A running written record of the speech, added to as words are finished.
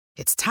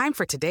It's time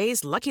for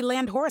today's Lucky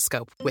Land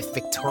horoscope with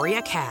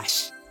Victoria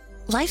Cash.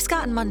 Life's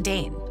gotten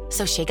mundane,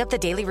 so shake up the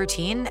daily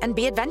routine and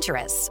be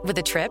adventurous with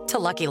a trip to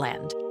Lucky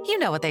Land. You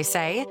know what they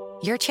say,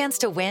 your chance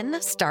to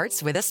win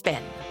starts with a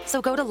spin.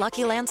 So go to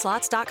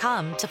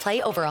LuckyLandSlots.com to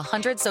play over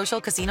 100 social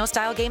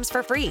casino-style games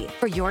for free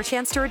for your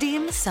chance to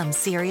redeem some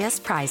serious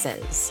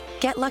prizes.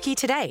 Get lucky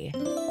today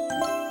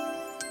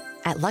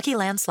at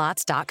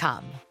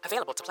LuckyLandSlots.com.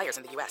 Available to players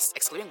in the U.S.,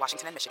 excluding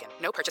Washington and Michigan.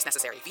 No purchase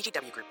necessary.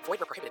 VGW Group. Void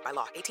where prohibited by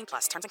law. 18+.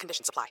 Terms and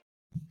conditions apply.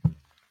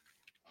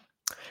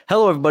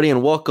 Hello, everybody,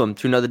 and welcome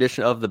to another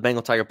edition of the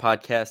Bengal Tiger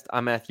Podcast.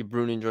 I'm Matthew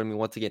Bruning. Joining me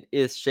once again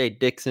is Shay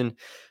Dixon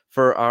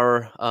for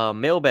our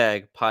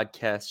Mailbag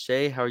podcast.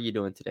 Shay, how are you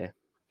doing today?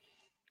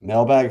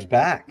 Mailbag's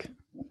back.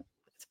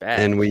 It's back.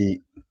 And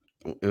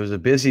it was a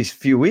busy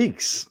few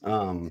weeks.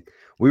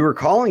 We were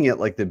calling it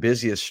like the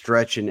busiest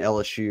stretch in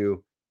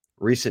LSU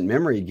recent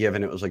memory,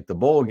 given it was like the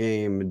bowl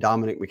game,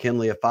 Dominic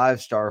McKinley, a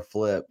 5-star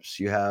flips.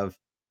 You have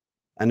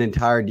an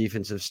entire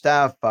defensive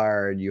staff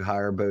fired. You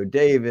hire Bo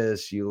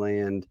Davis. You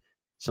land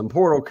some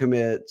portal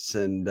commits,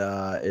 and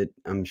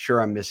I'm sure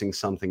I'm missing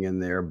something in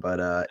there, but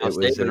it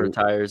was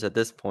retires at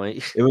this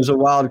point. It was a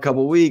wild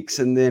couple weeks,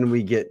 and then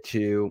we get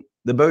to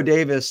the Bo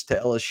Davis to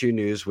LSU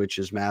news, which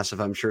is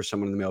massive. I'm sure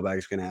someone in the mailbag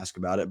is going to ask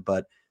about it,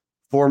 but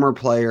former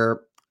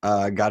player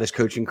got his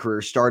coaching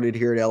career started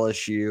here at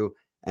LSU,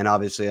 and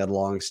obviously had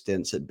long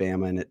stints at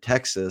Bama and at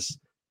Texas,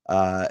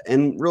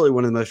 and really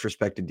one of the most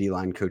respected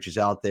D-line coaches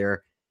out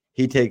there.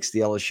 He takes the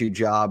LSU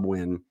job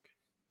when,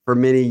 for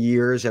many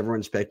years,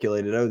 everyone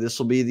speculated, oh, this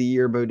will be the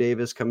year Bo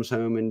Davis comes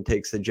home and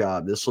takes the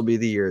job. This will be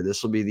the year.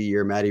 This will be the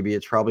year. Matty B,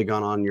 it's probably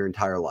gone on your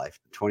entire life,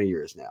 20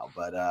 years now.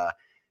 But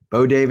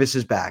Bo Davis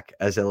is back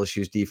as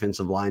LSU's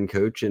defensive line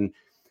coach, and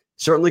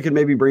certainly could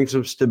maybe bring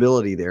some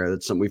stability there.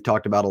 That's something we've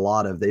talked about a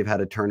lot of. They've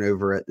had a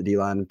turnover at the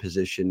D-line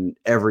position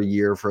every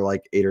year for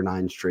like 8 or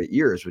 9 straight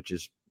years, which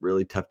is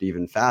really tough to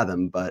even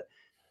fathom. But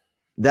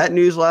that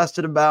news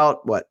lasted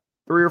about,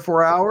 3 or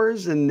 4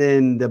 hours, and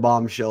then the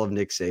bombshell of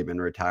Nick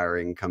Saban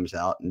retiring comes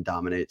out and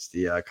dominates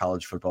the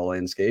college football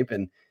landscape.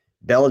 And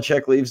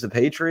Belichick leaves the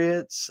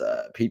Patriots,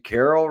 Pete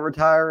Carroll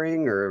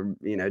retiring, or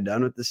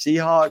done with the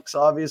Seahawks,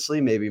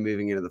 obviously, maybe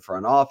moving into the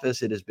front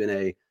office. It has been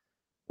a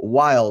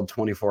wild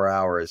 24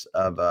 hours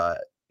of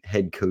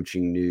head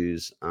coaching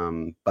news.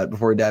 But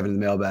before we dive into the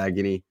mailbag,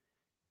 any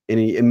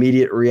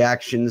immediate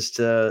reactions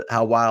to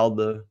how wild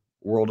the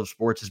world of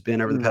sports has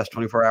been over the past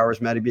 24 hours,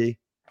 Matty B?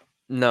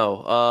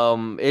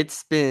 No,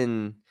 it's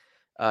been,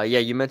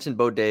 you mentioned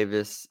Bo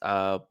Davis.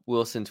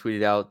 Wilson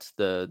tweeted out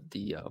the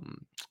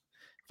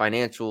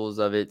financials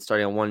of it,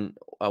 starting at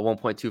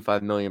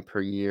 $1.25 million per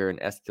year and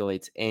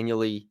escalates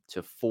annually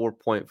to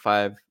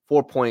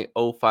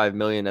 $4.05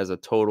 million as a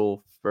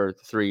total for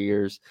 3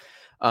 years.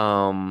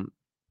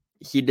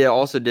 He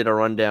also did a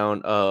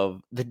rundown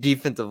of the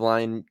defensive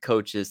line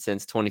coaches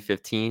since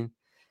 2015,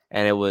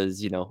 and it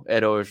was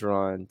Ed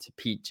Orgeron to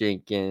Pete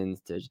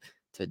Jenkins to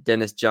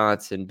Dennis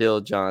Johnson, Bill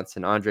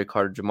Johnson, Andre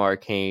Carter,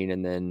 Jamar Cain,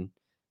 and then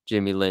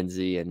Jimmy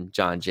Lindsey and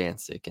John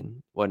Jancic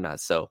and whatnot.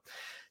 So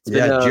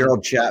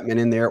Gerald Chapman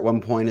in there at one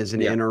point as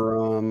an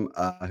interim,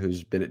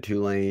 who's been at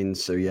Tulane.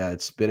 So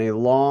it's been a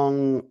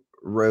long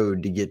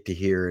road to get to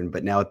here.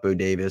 But now with Bo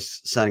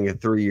Davis signing a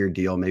 3-year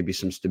deal, maybe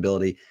some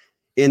stability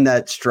in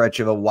that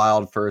stretch of a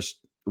wild first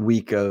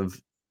week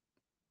of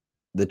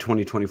the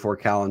 2024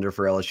 calendar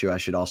for LSU. I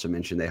should also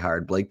mention they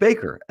hired Blake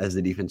Baker as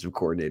the defensive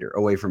coordinator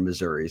away from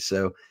Missouri.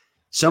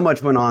 So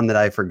much went on that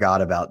I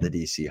forgot about the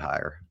DC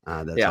hire.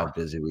 That's how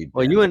busy we've been.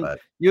 Well,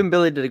 you and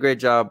Billy did a great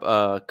job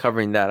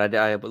covering that.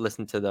 I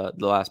listened to the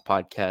last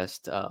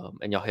podcast,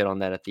 and y'all hit on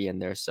that at the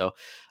end there. So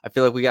I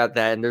feel like we got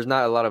that. And there's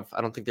not a lot of – I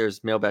don't think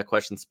there's mailbag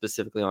questions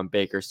specifically on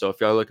Baker. So if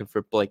y'all are looking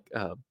for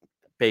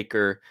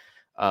Baker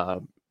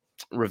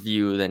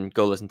review, then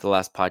go listen to the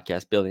last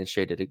podcast. Billy and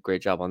Shay did a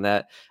great job on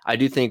that. I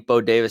do think Bo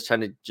Davis,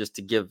 trying to just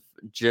to give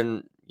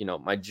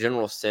my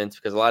general sense,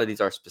 because a lot of these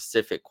are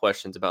specific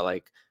questions about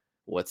like –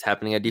 what's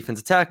happening at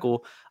defensive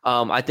tackle.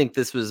 I think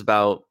this was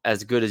about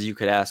as good as you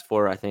could ask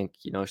for. I think,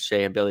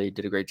 Shay and Billy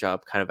did a great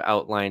job kind of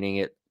outlining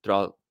it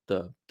throughout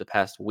the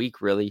past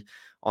week, really,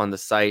 on the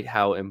site,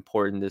 how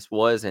important this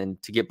was.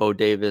 And to get Bo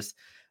Davis,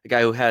 a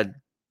guy who had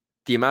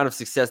the amount of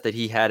success that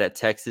he had at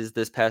Texas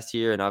this past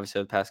year, and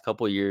obviously the past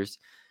couple of years,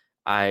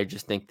 I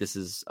just think this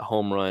is a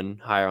home run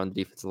hire on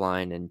the defensive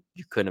line, and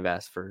you couldn't have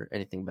asked for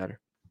anything better.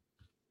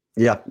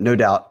 Yeah, no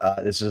doubt.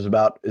 This is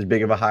about as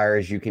big of a hire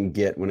as you can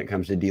get when it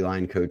comes to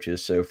D-line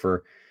coaches. So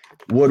for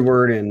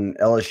Woodward and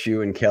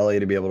LSU and Kelly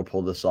to be able to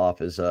pull this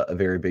off is a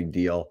very big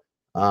deal.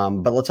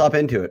 But let's hop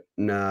into it.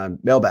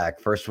 Mailbag,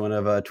 first one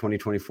of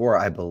 2024,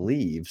 I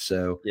believe.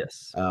 So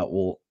yes,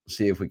 we'll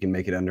see if we can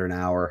make it under an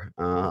hour.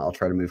 I'll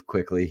try to move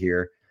quickly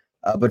here.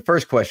 But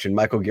first question,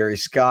 Michael Gary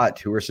Scott,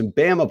 who are some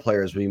Bama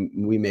players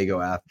we may go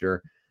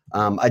after.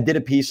 I did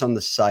a piece on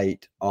the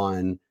site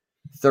on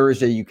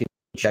Thursday. You can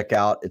check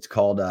out. It's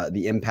called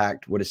The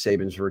Impact, What Does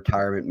Saban's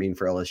Retirement Mean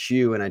for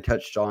LSU? And I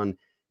touched on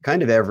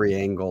kind of every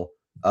angle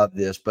of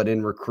this, but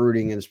in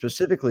recruiting and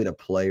specifically to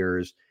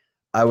players,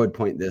 I would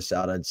point this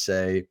out. I'd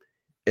say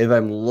if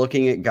I'm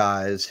looking at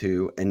guys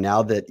who, and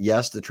now that,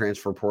 yes, the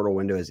transfer portal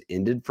window has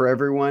ended for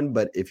everyone,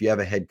 but if you have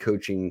a head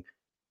coaching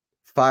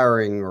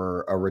firing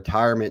or a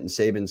retirement in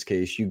Saban's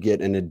case, you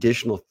get an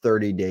additional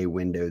 30-day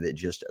window that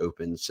just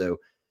opens. So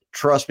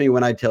trust me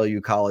when I tell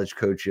you college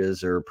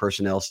coaches or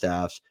personnel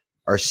staffs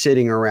are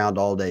sitting around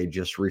all day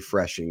just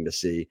refreshing to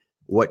see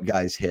what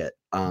guys hit.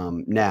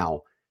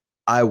 Now,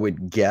 I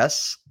would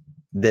guess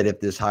that if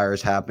this hire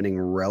is happening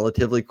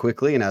relatively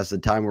quickly, and as the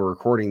time we're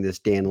recording this,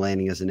 Dan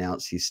Lanning has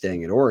announced he's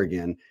staying at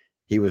Oregon.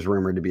 He was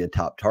rumored to be a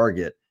top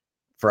target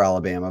for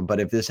Alabama. But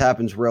if this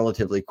happens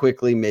relatively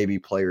quickly, maybe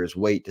players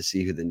wait to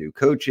see who the new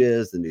coach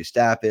is, the new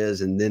staff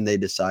is, and then they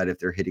decide if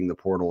they're hitting the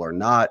portal or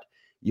not.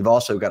 You've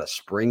also got a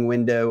spring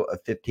window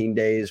of 15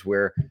 days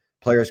where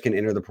players can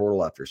enter the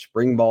portal after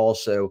spring ball.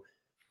 So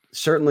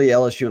certainly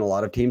LSU and a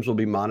lot of teams will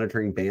be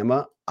monitoring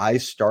Bama. I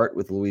start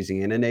with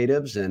Louisiana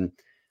natives, and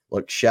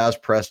look,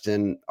 Shaz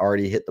Preston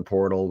already hit the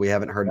portal. We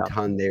haven't heard a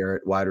ton there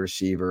at wide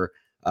receiver,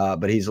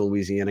 but he's a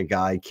Louisiana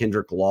guy.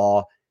 Kendrick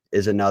Law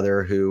is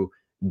another who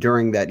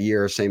during that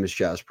year, same as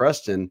Shaz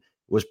Preston,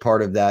 was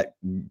part of that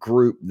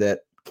group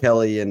that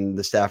Kelly and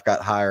the staff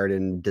got hired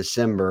in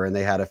December, and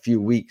they had a few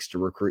weeks to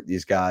recruit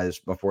these guys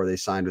before they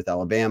signed with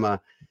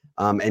Alabama.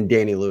 And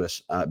Danny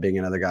Lewis being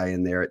another guy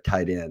in there at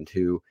tight end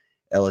who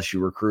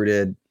LSU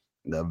recruited.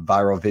 The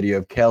viral video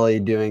of Kelly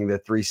doing the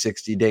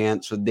 360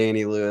 dance with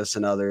Danny Lewis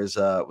and others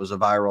was a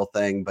viral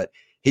thing, but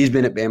he's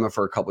been at Bama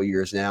for a couple of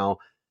years now.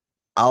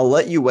 I'll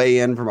let you weigh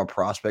in from a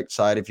prospect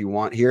side if you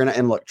want here.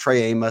 And look,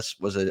 Trey Amos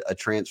was a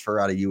transfer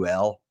out of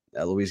UL,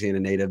 a Louisiana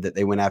native that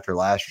they went after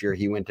last year.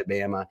 He went to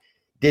Bama,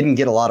 didn't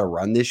get a lot of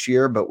run this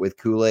year, but with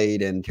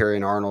Kool-Aid and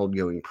Terrion Arnold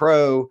going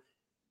pro,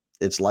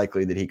 it's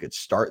likely that he could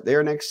start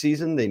there next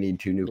season. They need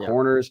two new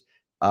corners.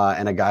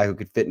 And a guy who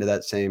could fit into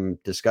that same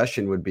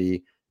discussion would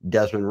be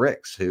Desmond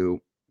Ricks,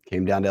 who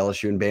came down to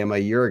LSU and Bama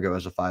a year ago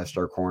as a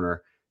five-star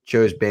corner,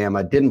 chose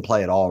Bama, didn't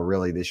play at all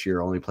really this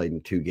year, only played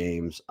in 2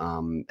 games,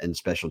 and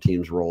special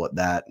teams role at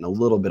that, and a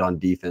little bit on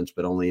defense,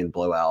 but only in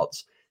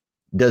blowouts.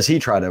 Does he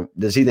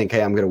think,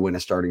 hey, I'm going to win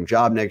a starting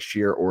job next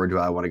year, or do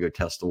I want to go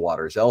test the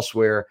waters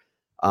elsewhere?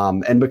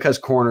 And because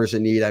corner's a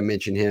need, I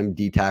mentioned him,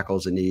 D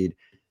tackle's a need.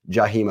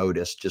 Jaheim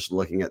Otis, just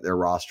looking at their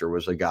roster,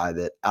 was a guy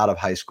that out of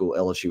high school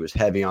LSU was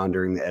heavy on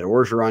during the Ed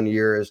Orgeron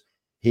years.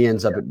 He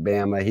ends up at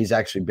Bama. He's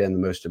actually been the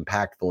most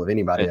impactful of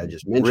anybody I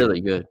just mentioned.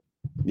 Really good.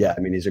 Yeah, I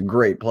mean, he's a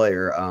great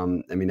player.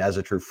 As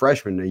a true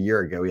freshman a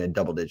year ago, he had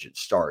double-digit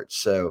starts.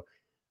 So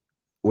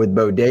with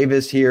Bo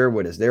Davis here,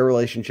 what is their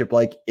relationship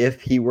like if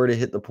he were to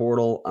hit the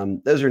portal?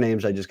 Those are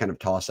names I just kind of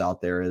toss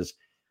out there as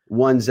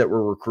ones that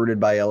were recruited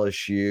by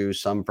LSU,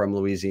 some from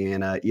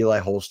Louisiana. Eli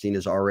Holstein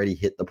has already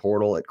hit the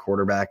portal at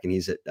quarterback, and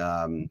he's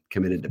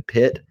committed to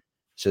Pitt.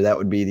 So that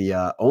would be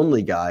the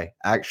only guy,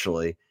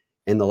 actually,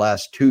 in the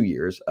last 2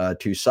 years,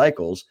 2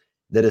 cycles,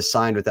 that is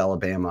signed with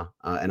Alabama.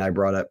 And I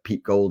brought up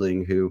Pete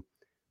Golding, who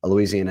a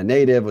Louisiana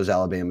native, was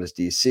Alabama's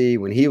DC.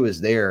 When he was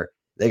there,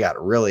 they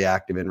got really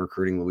active in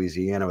recruiting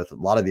Louisiana with a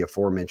lot of the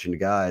aforementioned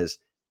guys.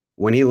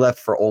 When he left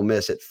for Ole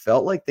Miss, it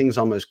felt like things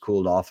almost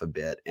cooled off a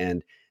bit.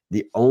 And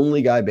the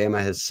only guy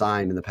Bama has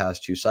signed in the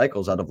past 2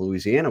 cycles out of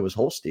Louisiana was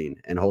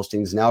Holstein, and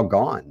Holstein's now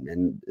gone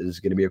and is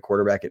going to be a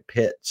quarterback at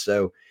Pitt.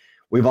 So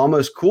we've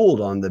almost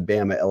cooled on the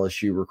Bama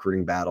LSU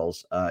recruiting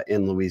battles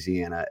in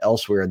Louisiana.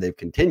 Elsewhere, they've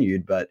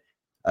continued, but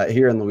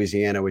here in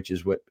Louisiana, which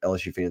is what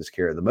LSU fans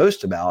care the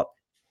most about,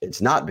 it's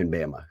not been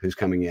Bama who's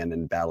coming in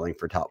and battling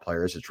for top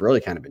players. It's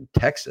really kind of been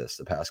Texas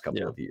the past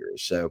couple of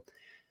years. So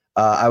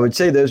I would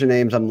say those are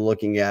names I'm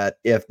looking at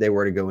if they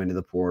were to go into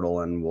the portal,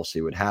 and we'll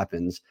see what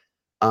happens.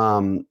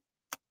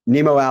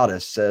 Nemo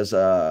Aldis says,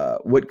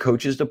 what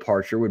coach's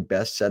departure would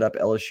best set up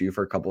LSU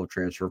for a couple of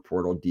transfer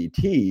portal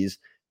DTs?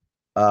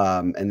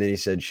 And then he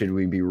said,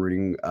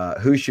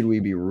 who should we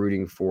be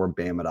rooting for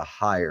Bama to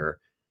hire?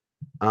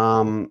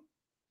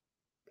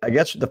 I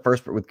guess the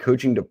first part with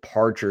coaching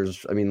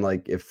departures, I mean,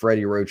 like if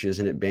Freddie Roach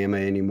isn't at Bama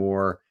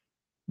anymore,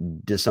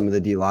 does some of the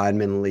D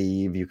linemen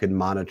leave? You could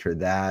monitor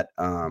that.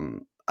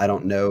 I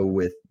don't know.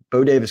 With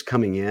Bo Davis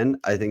coming in,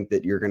 I think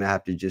that you're going to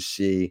have to just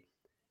see,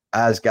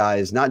 as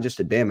guys, not just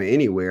at Bama,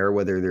 anywhere,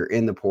 whether they're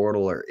in the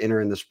portal or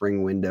entering the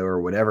spring window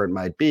or whatever it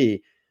might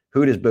be,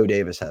 who does Bo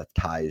Davis have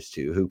ties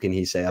to? Who can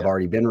he say, I've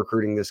already been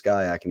recruiting this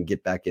guy, I can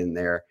get back in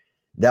there?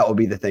 That will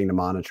be the thing to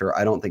monitor.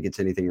 I don't think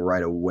it's anything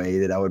right away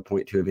that I would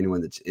point to of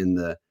anyone that's in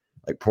the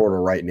portal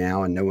right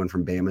now, and no one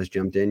from Bama's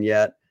jumped in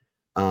yet.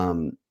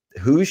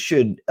 Who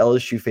should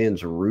LSU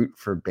fans root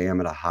for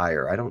Bama to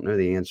hire? I don't know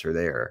the answer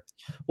there.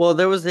 Well,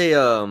 there was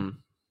a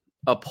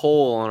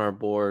poll on our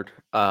board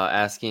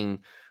asking,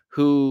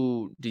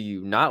 who do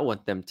you not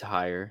want them to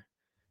hire?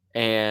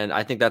 And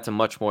I think that's a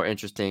much more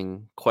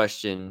interesting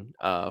question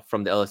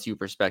from the LSU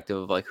perspective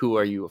of like, who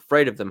are you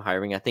afraid of them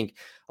hiring? I think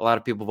a lot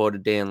of people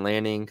voted Dan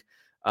Lanning.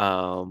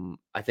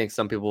 I think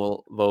some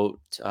people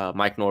vote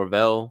Mike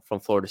Norvell from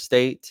Florida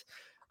State.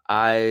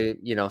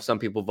 Some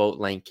people vote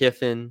Lane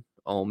Kiffin,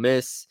 Ole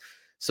Miss.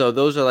 So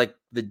those are like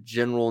the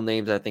general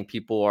names I think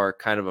people are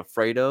kind of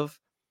afraid of.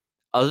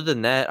 Other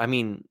than that, I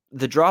mean,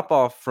 the drop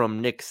off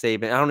from Nick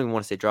Saban, I don't even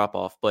want to say drop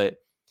off, but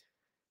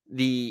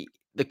the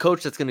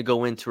coach that's going to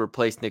go in to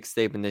replace Nick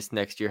Saban this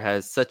next year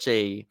has such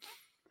a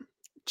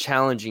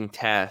challenging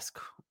task,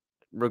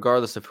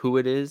 regardless of who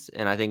it is.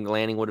 And I think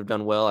Lanning would have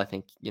done well. I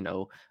think,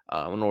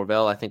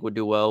 Norvell, I think, would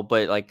do well.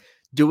 But like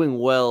doing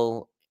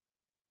well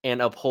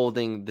and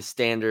upholding the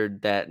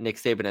standard that Nick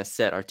Saban has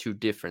set are two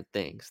different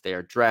things. They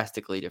are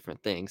drastically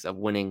different things of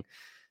winning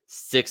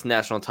 6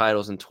 national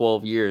titles in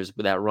 12 years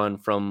with that run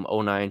from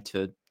 2009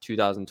 to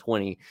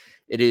 2020.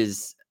 It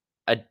is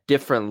a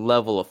different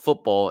level of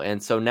football.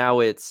 And so now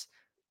it's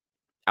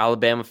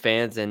Alabama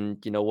fans and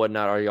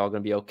whatnot. Are y'all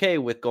going to be okay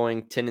with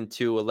going 10-2,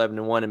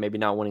 11-1, and maybe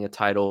not winning a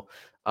title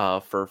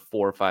for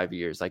 4 or 5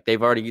 years? Like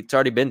it's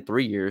already been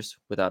 3 years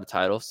without a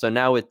title. So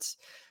now it's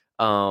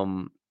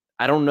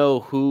I don't know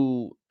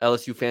who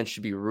LSU fans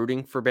should be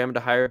rooting for Bama to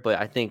hire, but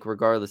I think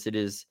regardless, it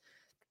is,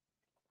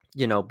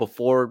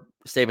 before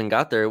Saban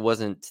got there, it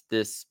wasn't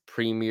this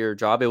premier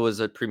job. It was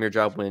a premier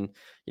job when,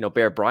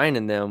 Bear Bryant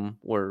and them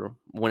were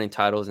winning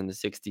titles in the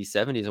 60s,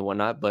 70s and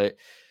whatnot. But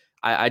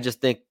I just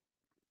think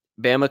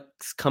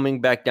Bama's coming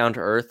back down to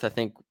earth, I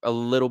think, a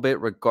little bit,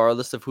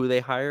 regardless of who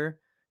they hire.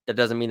 That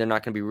doesn't mean they're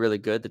not going to be really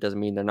good. That doesn't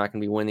mean they're not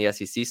going to be winning the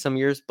SEC some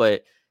years.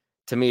 But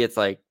to me, it's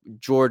like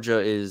Georgia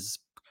is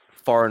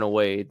far and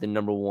away the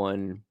number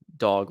one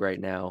dog right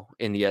now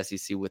in the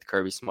SEC with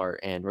Kirby Smart.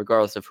 And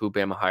regardless of who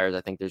Bama hires,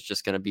 I think there's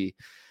just going to be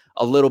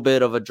a little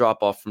bit of a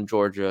drop off from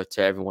Georgia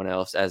to everyone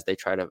else as they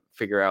try to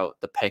figure out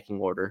the pecking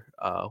order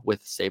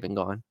with Saban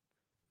gone.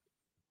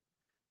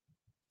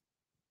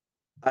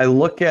 I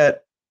look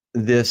at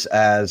this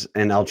as,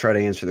 and I'll try to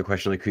answer the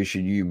question, like, who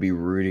should you be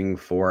rooting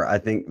for? I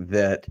think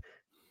that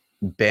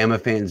Bama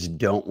fans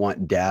don't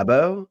want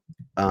Dabo.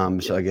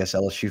 So I guess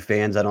LSU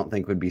fans, I don't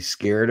think, would be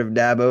scared of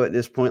Dabo at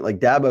this point. Like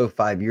Dabo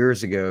 5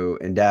 years ago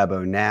and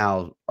Dabo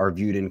now are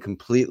viewed in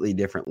completely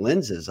different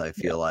lenses, I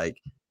feel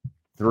like,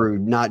 through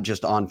not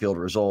just on-field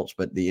results,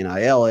 but the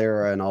NIL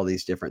era and all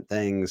these different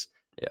things.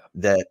 Yeah.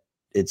 That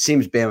it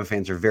seems Bama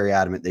fans are very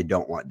adamant they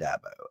don't want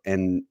Dabo.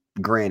 And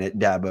granted,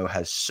 Dabo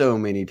has so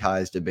many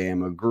ties to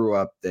Bama, grew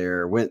up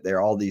there, went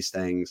there, all these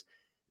things,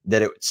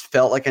 that it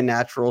felt like a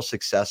natural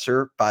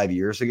successor 5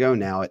 years ago.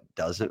 Now it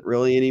doesn't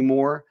really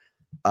anymore.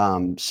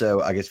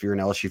 So I guess if you're an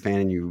LSU fan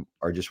and you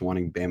are just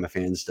wanting Bama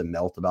fans to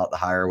melt about the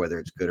hire, whether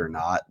it's good or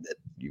not, that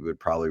you would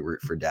probably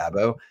root for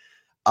Dabo.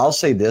 I'll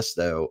say this,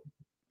 though.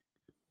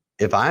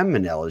 If I'm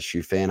an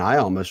LSU fan, I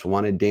almost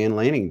wanted Dan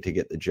Lanning to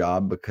get the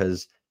job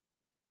because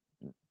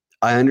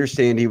I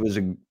understand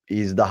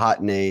he's the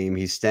hot name.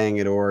 He's staying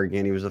at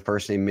Oregon. He was the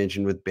first name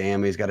mentioned with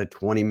Bama. He's got a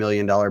 $20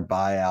 million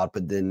buyout,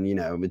 but then,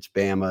 it's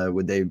Bama.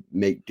 Would they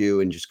make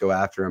do and just go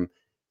after him?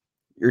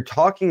 You're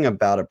talking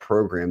about a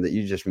program that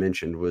you just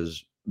mentioned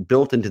was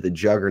built into the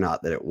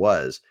juggernaut that it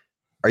was.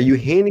 Are you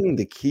handing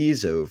the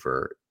keys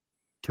over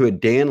to a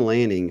Dan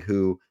Lanning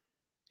who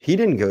he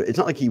didn't go? It's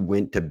not like he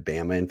went to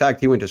Bama. In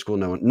fact, he went to school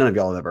none of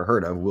y'all have ever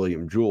heard of,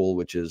 William Jewell,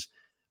 which is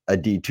a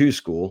D2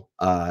 school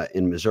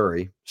in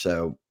Missouri.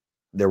 So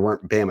there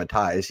weren't Bama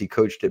ties. He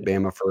coached at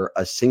Bama for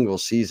a single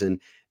season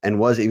and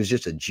he was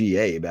just a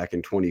GA back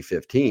in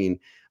 2015.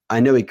 I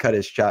know he cut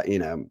his shot,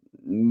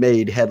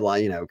 made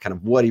headline, kind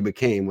of what he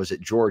became was at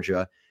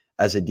Georgia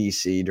as a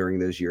DC during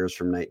those years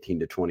from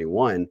 19 to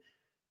 21.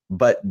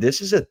 But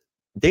this is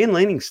Dan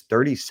Lanning's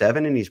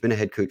 37 and he's been a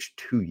head coach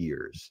 2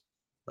 years.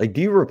 Like,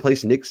 do you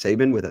replace Nick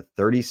Saban with a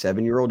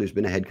 37-year-old who's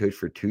been a head coach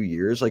for 2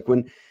 years? Like,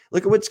 look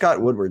at what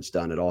Scott Woodward's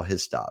done at all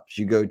his stops.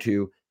 You go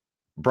to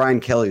Brian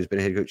Kelly, who's been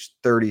a head coach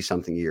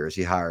 30-something years.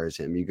 He hires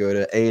him. You go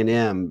to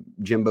A&M,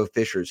 Jimbo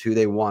Fisher's, who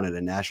they wanted,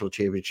 a national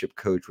championship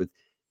coach with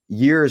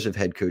years of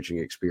head coaching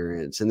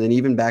experience. And then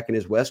even back in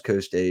his West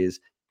Coast days,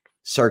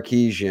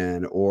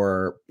 Sarkisian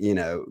or,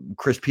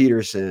 Chris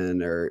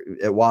Peterson or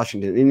at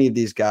Washington, any of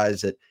these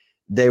guys that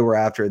they were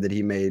after that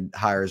he made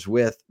hires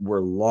with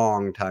were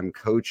longtime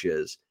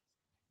coaches.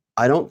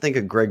 I don't think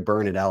of Greg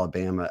Byrne at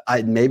Alabama.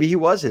 Maybe he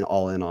wasn't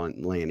all in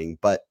on Lanning,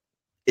 but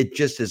it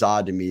just is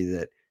odd to me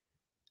that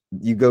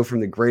you go from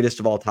the greatest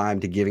of all time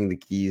to giving the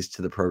keys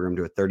to the program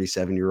to a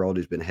 37-year-old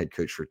who's been a head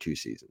coach for 2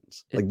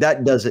 seasons. Like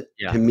that doesn't,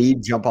 to me,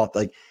 jump off.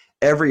 Like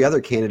every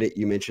other candidate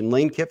you mentioned,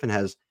 Lane Kiffin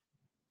has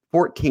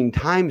 14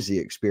 times the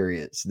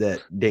experience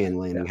that Dan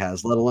Lanning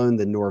has, let alone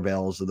the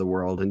Norvells of the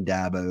world and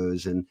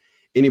Dabos and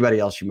anybody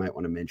else you might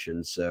want to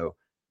mention. So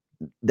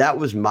that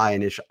was my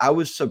initial. I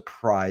was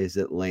surprised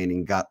that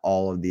Lanning got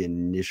all of the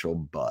initial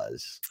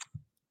buzz.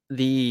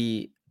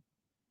 I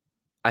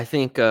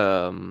think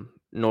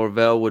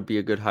Norvell would be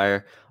a good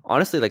hire.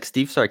 Honestly, like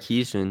Steve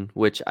Sarkisian,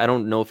 which I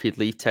don't know if he'd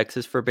leave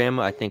Texas for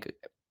Bama. I think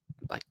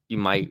like you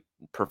might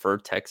prefer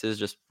Texas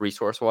just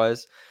resource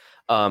wise.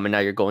 And now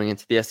you're going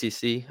into the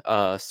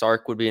SEC.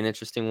 Sark would be an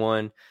interesting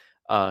one.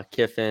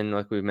 Kiffin,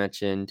 like we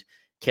mentioned.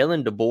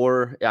 Kalen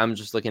DeBoer, I'm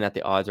just looking at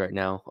the odds right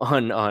now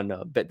on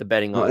the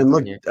betting odds. And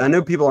look, I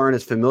know people aren't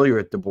as familiar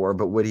with DeBoer,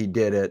 but what he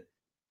did at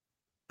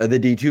the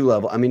D2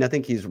 level, I mean, I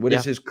think is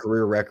his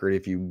career record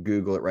if you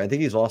Google it, right? I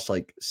think he's lost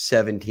like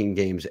 17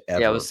 games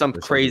ever. Yeah, it was some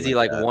crazy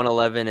like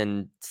 111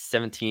 and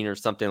 17 or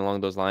something along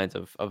those lines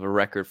of a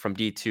record from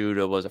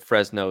D2 to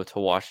Fresno to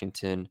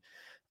Washington.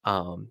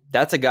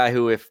 That's a guy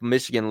who, if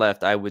Michigan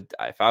left,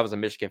 if I was a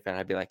Michigan fan,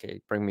 I'd be like,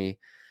 hey, bring me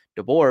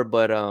DeBoer.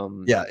 But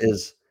Yeah,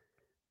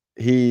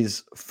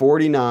 he's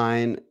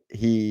 49.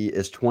 He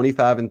is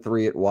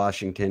 25-3 at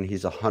Washington.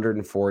 He's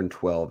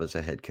 104-12 as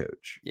a head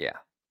coach. Yeah,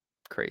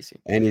 crazy.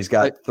 And he's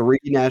got three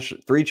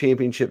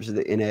championships at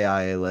the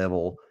NAIA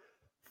level,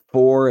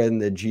 4 in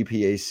the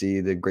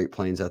GPAC, the Great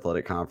Plains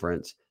Athletic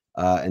Conference,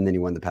 and then he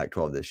won the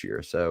Pac-12 this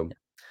year. So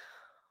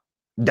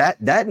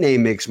that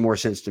name makes more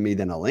sense to me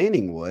than a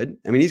Lanning would.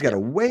 I mean, he's got a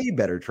way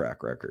better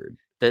track record.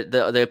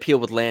 The appeal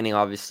with Lanning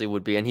obviously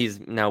would be,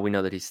 and now we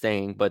know that he's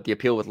staying, but the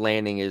appeal with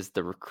Lanning is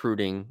the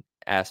recruiting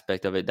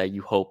aspect of it, that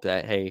you hope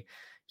that, hey,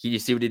 you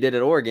see what he did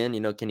at Oregon,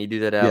 can he do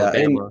that at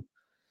Alabama?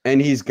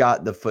 And he's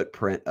got the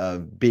footprint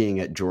of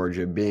being at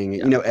Georgia, being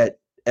at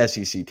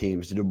SEC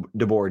teams.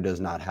 DeBoer does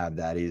not have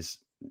that. He's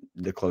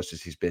the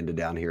closest he's been to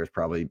down here is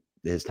probably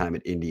his time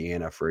at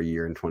Indiana for a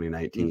year in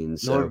 2019.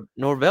 So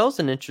Norvell's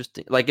an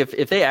interesting, like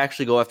if they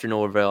actually go after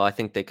Norvell, I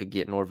think they could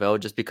get Norvell,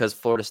 just because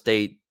Florida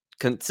State,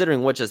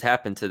 considering what just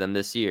happened to them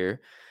this year,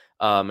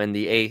 and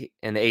the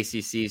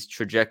ACC's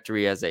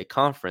trajectory as a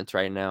conference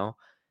right now,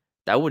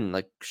 that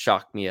wouldn't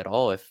shock me at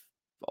all if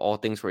all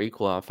things were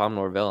equal. If I'm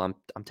Norvell,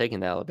 I'm taking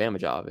the Alabama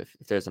job if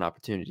there's an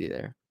opportunity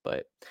there.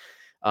 But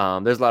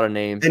there's a lot of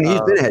names. And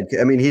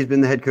he's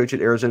been the head coach at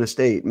Arizona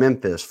State,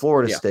 Memphis,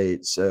 Florida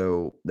State.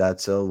 So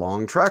that's a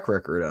long track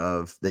record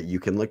of that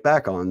you can look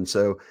back on.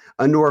 So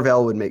a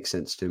Norvell would make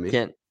sense to me.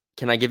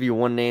 Can I give you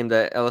one name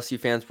that LSU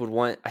fans would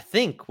want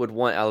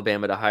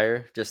Alabama to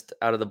hire just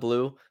out of the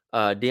blue?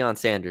 Deion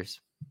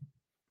Sanders.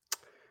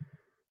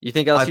 You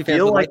think LSU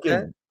fans would like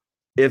that?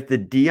 If the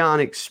Deion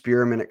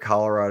experiment at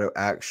Colorado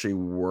actually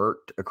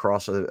worked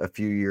across a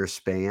few year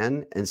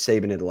span and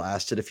Saban had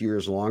lasted a few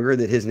years longer,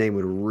 that his name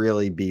would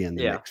really be in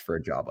the mix for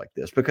a job like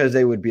this, because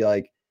they would be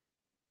like,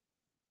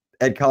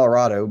 at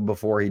Colorado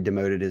before he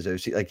demoted his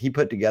OC, like he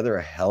put together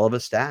a hell of a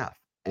staff,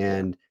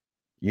 and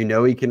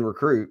he can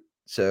recruit.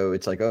 So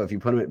it's like, oh, if you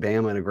put him at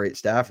Bama and a great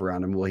staff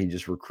around him, will he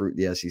just recruit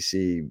the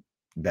SEC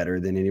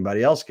better than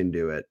anybody else can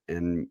do it?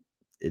 And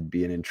it'd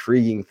be an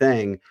intriguing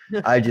thing.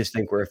 I just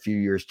think we're a few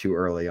years too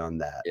early on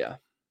that. Yeah,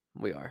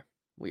 we are.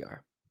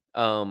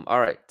 All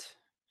right.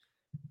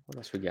 What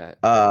else we got?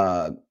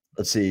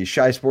 Let's see.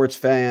 Shy Sports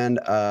Fan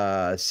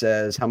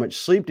says, how much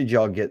sleep did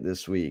y'all get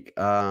this week?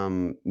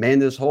 Man,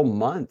 this whole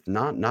month,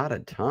 not a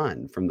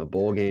ton from the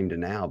bowl game to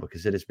now,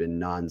 because it has been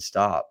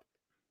nonstop.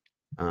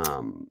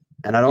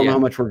 And I don't know how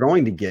much we're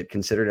going to get,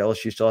 considered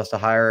LSU still has to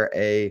hire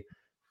a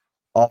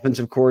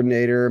offensive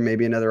coordinator,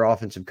 maybe another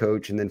offensive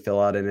coach, and then fill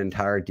out an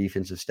entire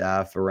defensive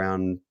staff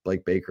around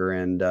Blake Baker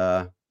and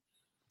Bo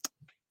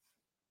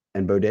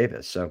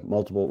Davis. So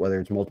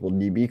whether it's multiple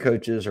DB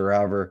coaches or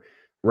however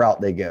route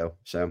they go.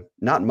 So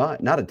not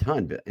a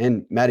ton. But,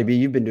 and Matty B,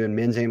 you've been doing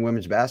men's and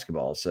women's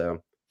basketball.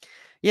 So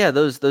yeah,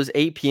 those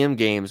 8 p.m.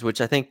 games,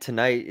 which I think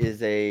tonight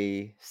is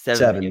a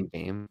 7 p.m.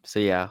 game. So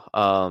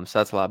so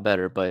that's a lot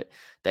better. But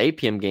the 8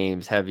 p.m.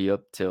 games have you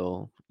up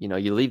till,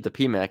 you leave the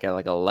PMAC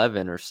at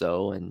 11 or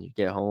so, and you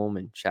get home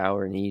and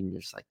shower and eat, and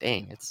you're just like,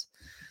 dang, it's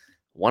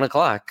 1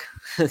 o'clock.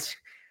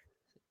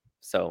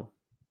 So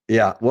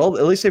yeah, well,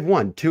 at least they've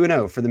won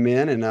 2-0 for the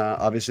men, and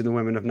obviously the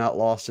women have not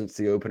lost since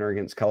the opener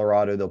against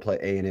Colorado. They'll play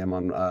A&M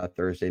on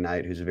Thursday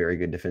night, who's a very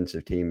good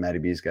defensive team. Matty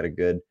B's got a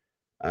good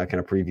kind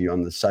of preview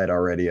on the site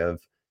already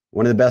of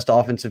one of the best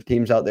offensive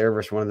teams out there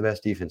versus one of the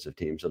best defensive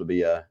teams. It'll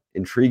be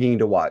intriguing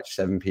to watch.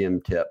 7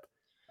 p.m. tip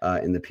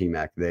in the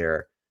PMAC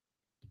there.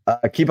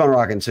 Keep on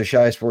rocking. So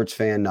Shy Sports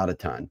Fan, not a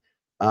ton.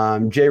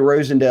 Jay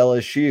Rosen to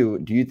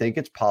LSU. Do you think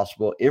it's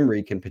possible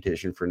Emory can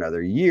petition for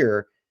another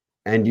year?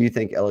 And do you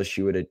think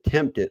LSU would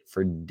attempt it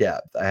for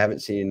depth? I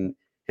haven't seen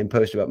him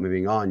post about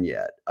moving on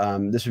yet.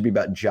 This would be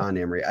about John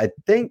Emory. I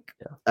think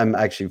I'm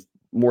actually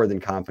more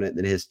than confident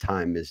that his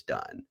time is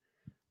done.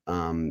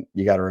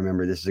 You got to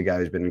remember, this is a guy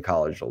who's been in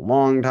college a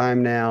long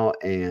time now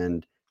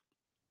and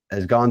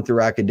has gone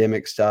through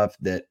academic stuff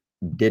that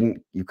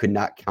you could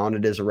not count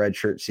it as a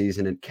redshirt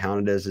season. It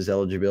counted as his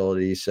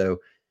eligibility. So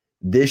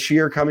this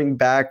year coming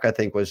back, I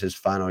think, was his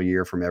final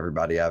year from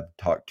everybody I've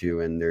talked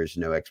to, and there's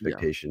no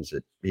expectations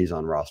that he's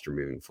on roster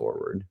moving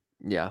forward.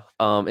 Yeah.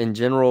 In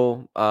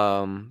general,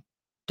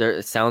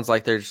 it sounds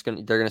like they're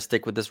gonna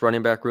stick with this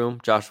running back room: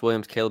 Josh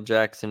Williams, Caleb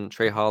Jackson,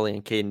 Trey Holly,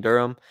 and Caden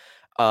Durham.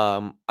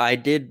 I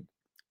did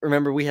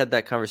remember we had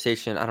that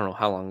conversation, I don't know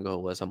how long ago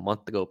it was, a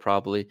month ago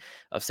probably,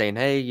 of saying,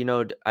 hey,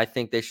 I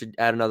think they should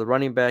add another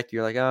running back.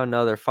 You're like, oh,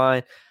 no, they're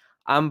fine.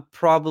 I'm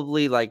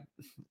probably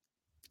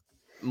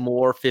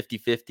more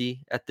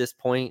 50-50 at this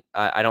point.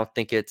 I don't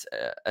think it's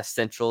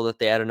essential that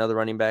they add another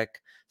running back.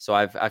 So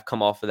I've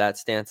come off of that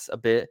stance a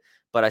bit,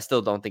 but I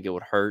still don't think it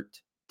would hurt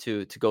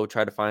to go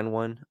try to find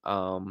one.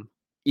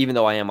 Even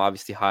though I am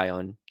obviously high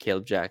on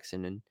Caleb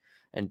Jackson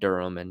and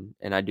Durham,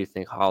 and I do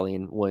think Holly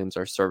and Williams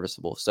are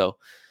serviceable. So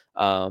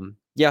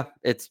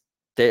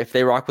if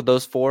they rock with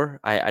those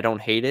 4, I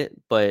don't hate it,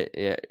 but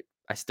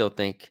I still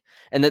think,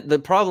 and the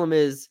problem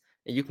is,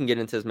 you can get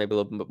into this maybe a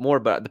little bit more,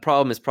 but the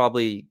problem is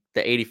probably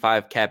the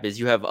 85 cap is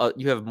you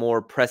have more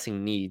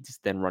pressing needs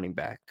than running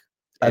back.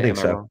 I think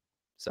so.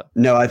 So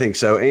no, I think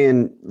so.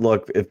 And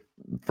look, if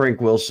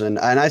Frank Wilson,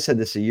 and I said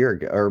this a year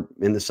ago or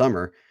in the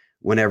summer,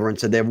 when everyone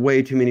said they have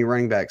way too many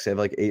running backs, they have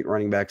like 8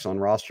 running backs on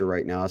roster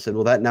right now. I said,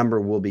 well, that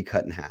number will be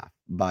cut in half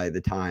by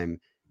the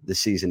time the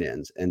season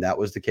ends. And that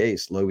was the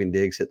case. Logan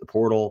Diggs hit the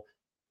portal.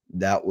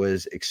 That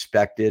was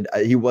expected.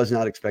 He was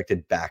not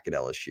expected back at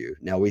LSU.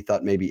 Now we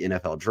thought maybe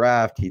NFL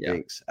draft. He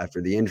thinks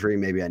after the injury,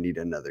 maybe I need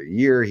another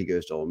year. He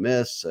goes to Ole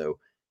Miss. So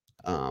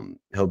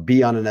he'll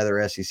be on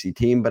another SEC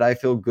team, but I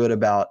feel good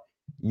about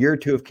year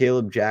 2 of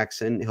Caleb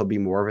Jackson. He'll be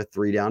more of a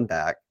 3-down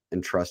back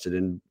and trusted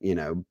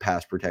in,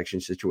 pass protection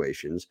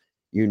situations.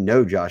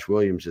 Josh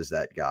Williams is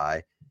that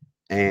guy.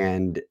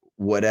 And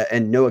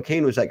Noah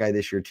Cain was that guy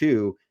this year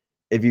too.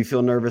 If you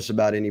feel nervous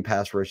about any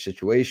pass rush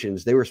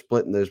situations, they were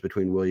splitting those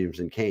between Williams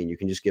and Cain. You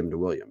can just give them to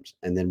Williams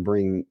and then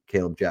bring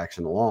Caleb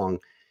Jackson along.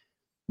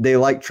 They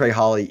like Trey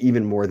Holly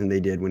even more than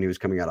they did when he was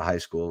coming out of high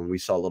school. And we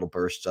saw little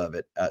bursts of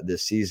it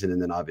this season. And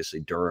then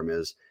obviously Durham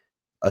is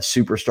a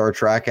superstar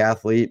track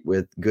athlete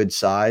with good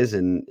size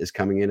and is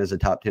coming in as a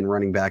top 10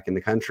 running back in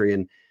the country.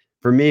 And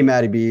for me,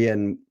 Matty B,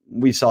 and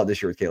we saw it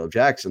this year with Caleb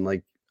Jackson,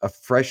 like a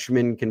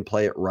freshman can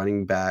play at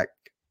running back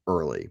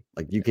early.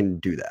 Like you can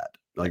do that.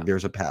 Like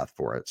there's a path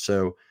for it.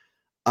 So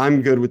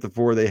I'm good with the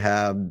 4 they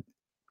have.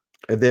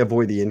 If they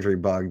avoid the injury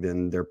bug,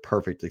 then they're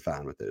perfectly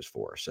fine with those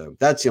 4. So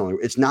that's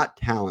it's not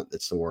talent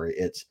that's the worry.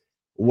 It's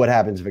what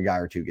happens if a guy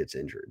or 2 gets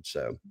injured.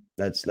 So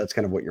that's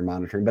kind of what you're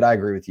monitoring. But I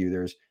agree with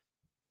you.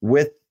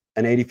 With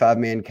an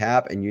 85-man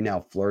cap and you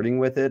now flirting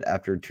with it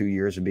after 2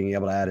 years of being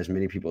able to add as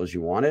many people as you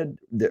wanted,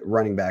 that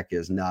running back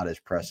is not as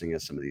pressing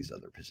as some of these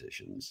other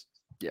positions.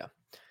 Yeah.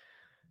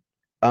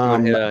 You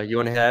want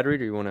to hit ad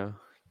read or you want to?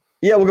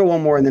 Yeah, we'll go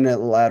one more and then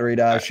it'll ad read.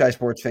 Shy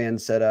Sports fan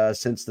said,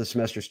 since the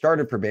semester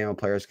started for Bama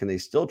players, can they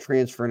still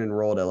transfer and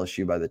enroll at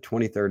LSU by the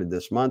 23rd of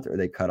this month, or are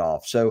they cut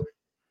off? So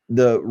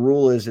the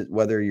rule is that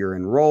whether you're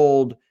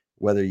enrolled,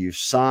 whether you've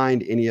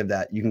signed, any of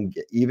that, you can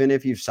get, even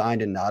if you've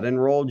signed and not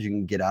enrolled, you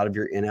can get out of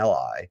your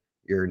NLI,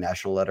 your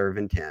National Letter of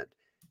Intent.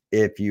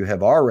 If you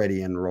have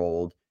already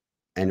enrolled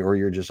or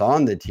you're just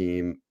on the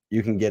team,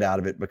 you can get out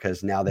of it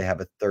because now they have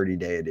a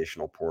 30-day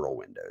additional portal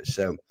window.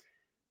 So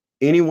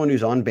anyone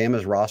who's on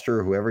Bama's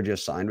roster, whomever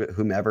just signed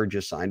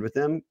with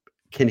them,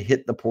 can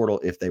hit the portal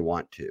if they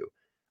want to.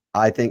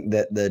 I think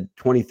that the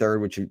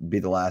 23rd, which would be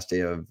the last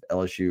day of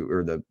LSU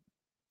or the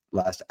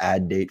last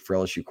ad date for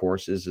LSU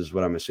courses, is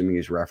what I'm assuming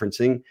he's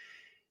referencing.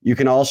 You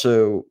can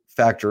also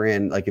factor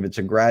in, like if it's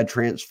a grad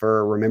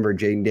transfer, remember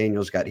Jaden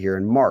Daniels got here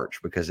in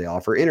March because they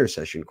offer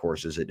intersession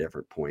courses at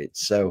different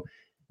points. So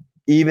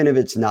even if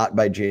it's not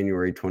by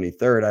January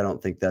 23rd, I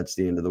don't think that's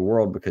the end of the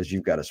world because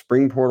you've got a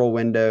spring portal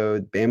window.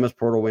 Bama's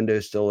portal window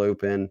is still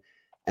open.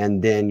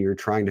 And then you're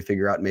trying to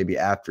figure out maybe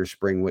after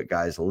spring what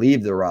guys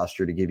leave the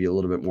roster to give you a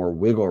little bit more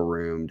wiggle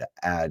room to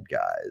add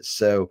guys.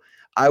 So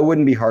I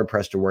wouldn't be hard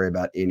pressed to worry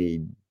about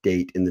any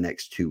date in the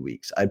next 2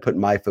 weeks. I'd put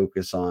my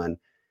focus on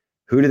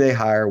who do they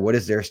hire? What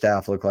does their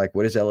staff look like?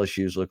 What does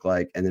LSU's look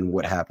like? And then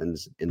what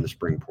happens in the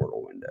spring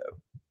portal window?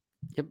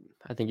 Yep.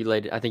 I think you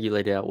laid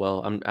it out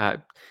well.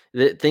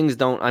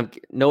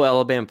 No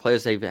Alabama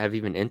players have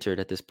even entered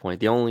at this point.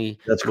 The only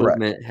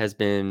movement has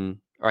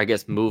been, or I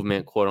guess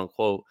movement, quote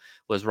unquote,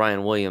 was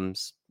Ryan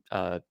Williams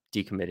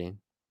decommitting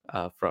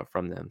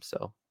from them.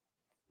 So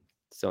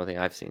it's the only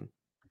thing I've seen.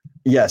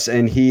 Yes,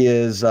 and he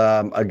is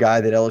a guy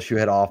that LSU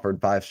had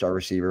offered, 5-star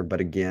receiver, but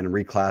again,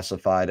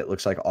 reclassified. It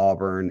looks like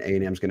Auburn,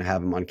 A&M is going to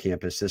have him on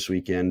campus this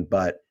weekend,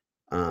 but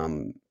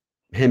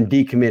him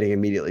decommitting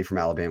immediately from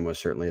Alabama was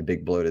certainly a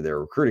big blow to their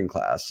recruiting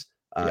class,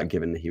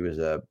 given that he was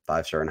a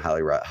 5-star and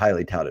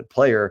highly touted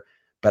player,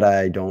 but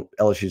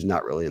LSU's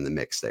not really in the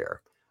mix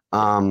there.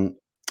 A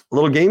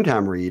little game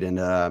time read, and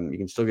you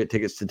can still get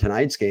tickets to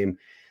tonight's game.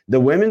 The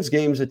women's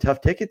game's a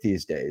tough ticket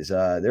these days.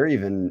 They're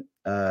even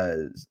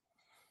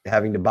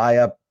having to buy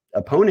up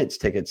opponents'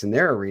 tickets in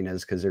their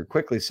arenas because they're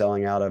quickly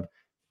selling out of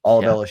all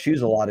of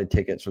LSU's allotted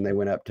tickets when they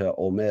went up to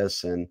Ole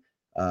Miss. And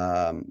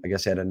I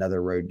guess they had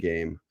another road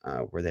game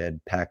where they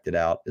had packed it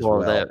out as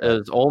well. It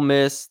was Ole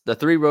Miss. The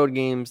 3 road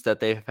games that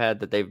they've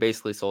had that they've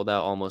basically sold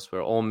out almost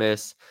were Ole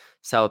Miss,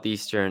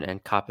 Southeastern,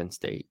 and Coppin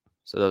State.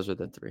 So those are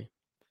the 3.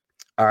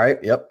 All right.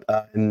 Yep.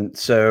 And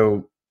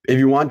so if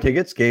you want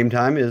tickets, Game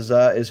Time is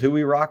who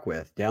we rock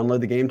with.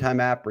 Download the Game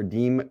Time app,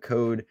 redeem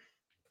code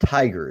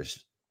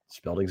TIGERS.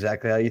 Spelled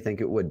exactly how you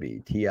think it would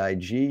be.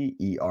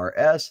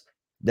 TIGERS.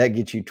 That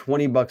gets you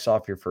 $20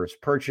 off your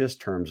first purchase.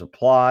 Terms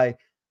apply.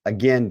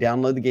 Again,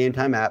 download the Game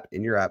Time app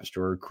in your app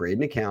store, create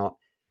an account,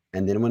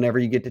 and then whenever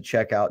you get to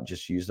checkout,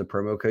 just use the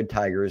promo code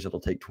TIGERS. It'll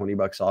take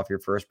 $20 off your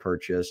first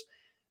purchase.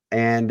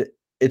 And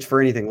it's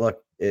for anything. Look,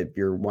 if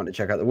you're wanting to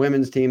check out the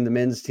women's team, the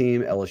men's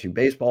team, LSU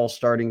baseball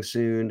starting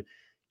soon,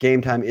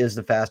 Game Time is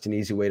the fast and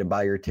easy way to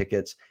buy your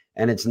tickets.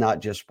 And it's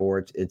not just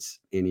sports. It's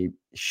any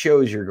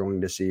shows you're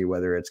going to see,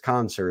 whether it's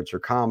concerts or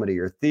comedy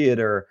or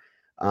theater.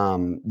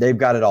 They've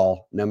got it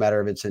all, no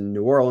matter if it's in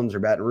New Orleans or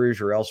Baton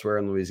Rouge or elsewhere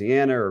in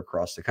Louisiana or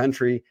across the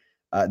country.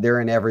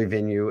 They're in every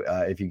venue.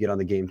 If you get on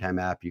the Game Time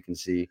app, you can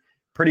see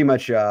pretty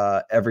much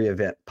every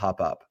event pop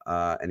up.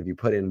 And if you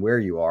put in where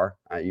you are,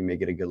 you may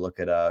get a good look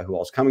at who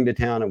else coming to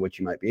town and what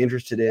you might be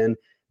interested in.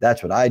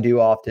 That's what I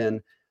do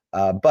often.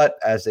 But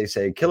as they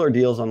say, killer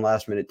deals on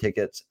last minute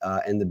tickets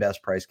and the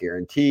best price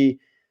guarantee.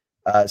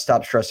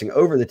 Stop stressing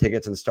over the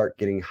tickets and start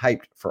getting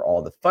hyped for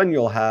all the fun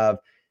you'll have.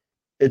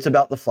 It's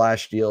about the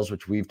flash deals,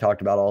 which we've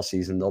talked about all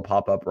season. They'll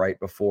pop up right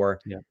before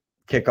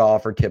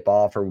kickoff or tip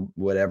off or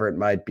whatever it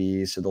might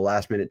be. So the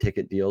last minute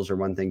ticket deals are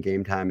one thing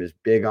Game Time is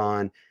big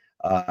on.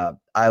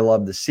 I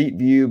love the seat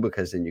view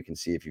because then you can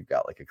see if you've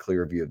got like a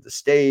clear view of the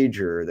stage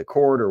or the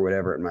court or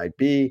whatever it might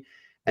be.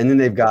 And then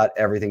they've got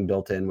everything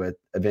built in with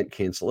event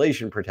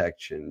cancellation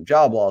protection,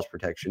 job loss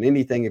protection,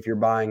 anything. If you're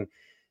buying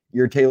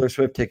your Taylor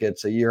Swift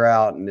tickets a year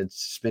out and it's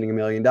spending $1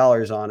 million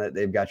on it,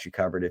 they've got you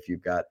covered if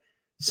you've got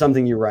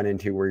something you run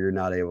into where you're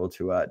not able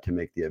to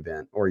make the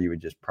event, or you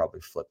would just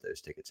probably flip those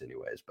tickets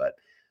anyways. But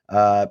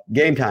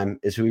Game Time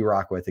is who we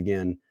rock with.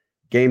 Again,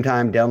 Game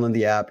Time, download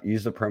the app,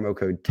 use the promo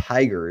code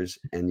Tigers,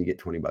 and you get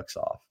 $20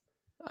 off.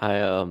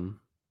 I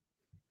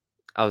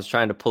was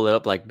trying to pull it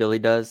up like Billy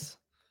does,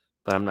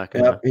 but I'm not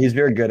gonna. Yep, he's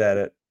very good at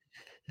it.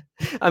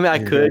 I mean, I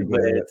could,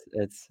 but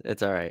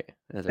it's all right.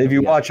 If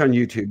you watch on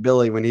YouTube,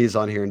 Billy, when he's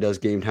on here and does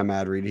Game Time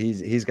ad read,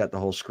 he's got the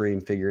whole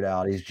screen figured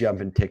out. He's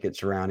jumping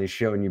tickets around. He's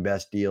showing you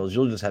best deals.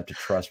 You'll just have to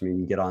trust me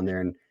and get on there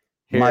and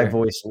my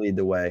voice lead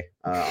the way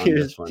on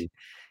this one.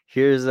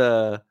 Here's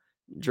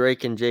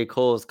Drake and J.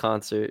 Cole's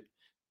concert.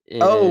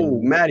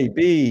 Matty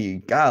B,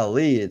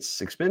 golly,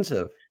 it's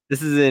expensive.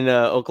 This is in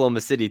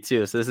Oklahoma City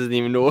too, so this isn't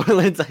even New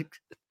Orleans.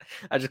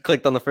 I just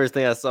clicked on the first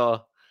thing I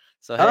saw.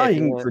 So hey,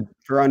 you can,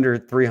 for under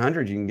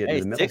 300, you can get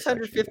into the middle.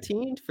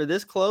 615 for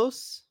this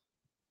close.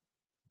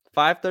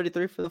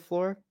 533 for the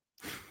floor.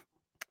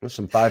 With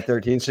some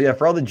 513. So yeah,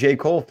 for all the J.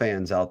 Cole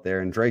fans out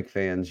there and Drake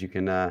fans, you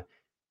can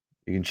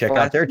check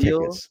out their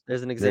tickets.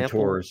 There's an example.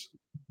 Their tours.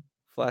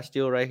 Flash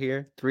deal right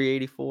here,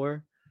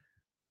 384.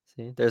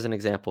 See, there's an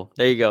example.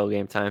 There you go,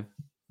 Game Time.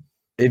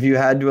 If you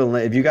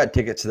got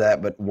tickets to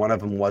that, but one of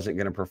them wasn't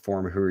going to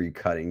perform, who are you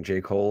cutting,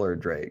 J. Cole or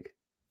Drake?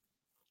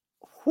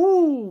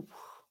 Whoo.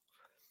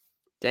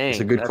 Dang. It's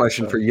a good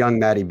question for young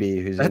Matty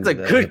B. That's a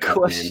good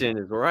question,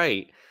 is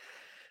right.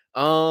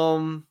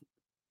 I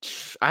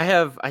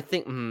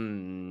think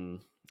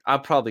I'll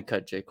probably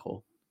cut J.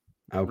 Cole.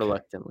 Okay.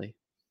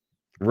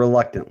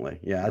 Reluctantly.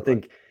 Yeah. I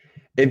think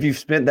if you've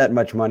spent that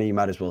much money, you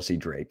might as well see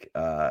Drake.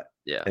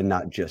 And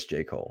not just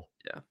J. Cole.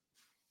 Yeah.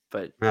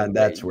 But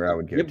that's where I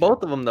would go. Get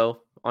both of them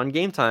though on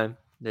Game Time.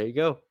 There you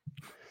go.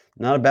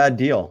 Not a bad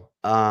deal.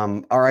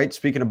 All right.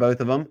 Speaking of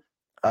both of them,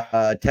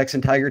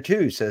 Texan Tiger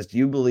 2 says, do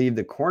you believe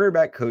the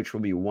cornerback coach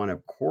will be one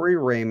of Corey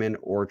Raymond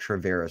or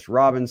Travaris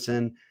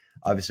Robinson?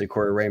 Obviously,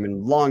 Corey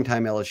Raymond,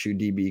 longtime LSU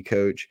DB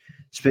coach,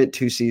 spent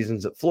 2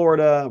 seasons at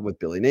Florida with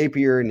Billy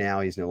Napier.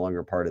 Now he's no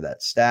longer part of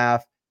that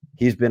staff.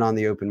 He's been on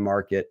the open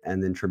market.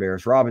 And then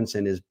Travaris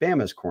Robinson is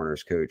Bama's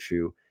corners coach,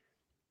 who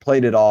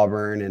played at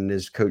Auburn and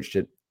has coached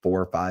at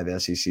 4 or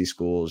 5 SEC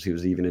schools. He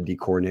was even a D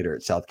coordinator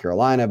at South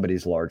Carolina, but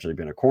he's largely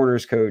been a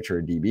corners coach or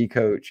a DB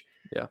coach.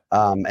 Yeah.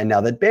 And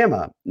now that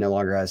Bama no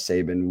longer has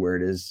Saban, where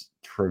does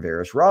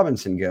Travaris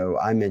Robinson go?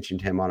 I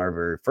mentioned him on our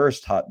very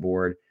first hot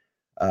board,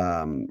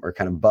 or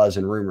kind of buzz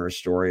and rumor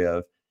story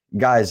of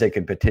guys they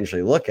could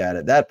potentially look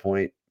at that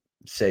point.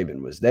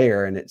 Saban was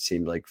there and it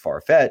seemed like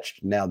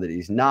far-fetched. Now that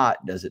he's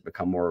not, does it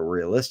become more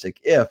realistic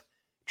if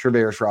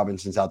Travaris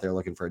Robinson's out there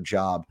looking for a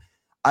job?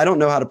 I don't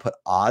know how to put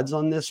odds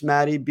on this,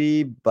 Matty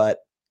B, but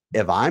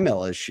if I'm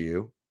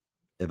LSU,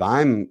 if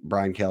I'm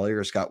Brian Kelly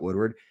or Scott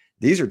Woodward,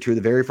 these are 2 of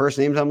the very first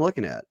names I'm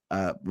looking at.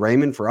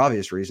 Raymond, for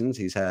obvious reasons,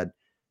 he's had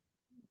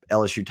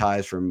LSU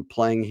ties from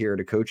playing here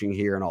to coaching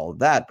here and all of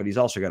that, but he's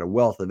also got a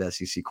wealth of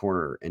SEC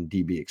corner and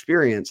DB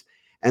experience,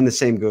 and the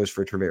same goes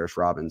for Travaris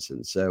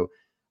Robinson. So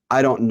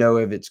I don't know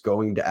if it's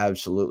going to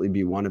absolutely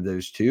be one of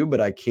those 2,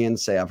 but I can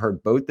say I've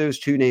heard both those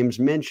 2 names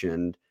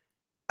mentioned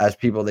as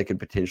people they could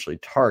potentially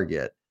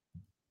target.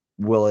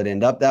 Will it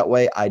end up that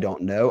way? I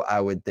don't know.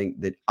 I would think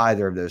that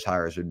either of those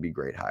hires would be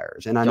great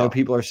hires. And I know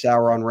people are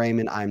sour on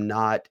Raymond. I'm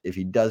not. If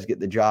he does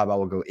get the job, I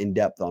will go in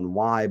depth on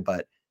why,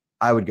 but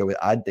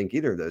I'd think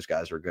either of those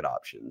guys are good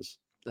options.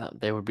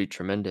 They would be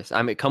tremendous.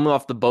 I mean, coming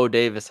off the Bo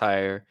Davis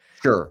hire.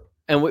 Sure.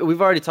 And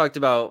we've already talked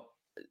about,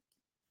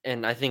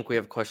 and I think we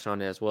have a question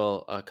on it as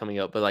well coming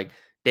up, but like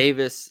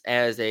Davis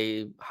as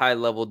a high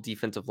level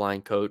defensive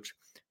line coach,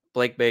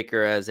 Blake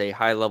Baker as a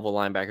high-level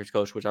linebackers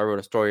coach, which I wrote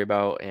a story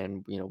about,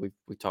 and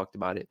we talked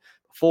about it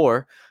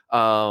before.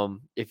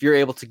 If you're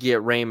able to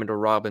get Raymond or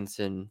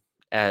Robinson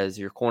as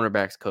your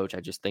cornerbacks coach, I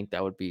just think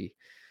that would be.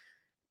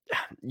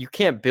 You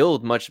can't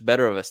build much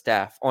better of a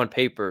staff on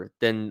paper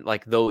than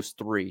like those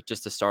 3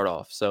 just to start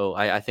off. So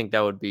I think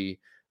that would be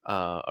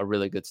a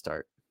really good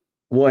start.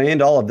 Well,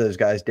 and all of those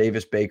guys,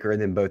 Davis, Baker,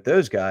 and then both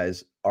those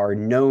guys are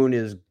known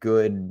as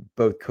good,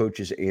 both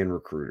coaches and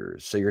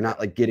recruiters. So you're not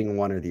like getting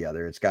one or the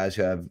other. It's guys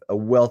who have a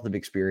wealth of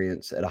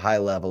experience at a high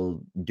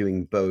level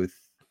doing both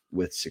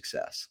with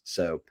success.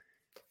 So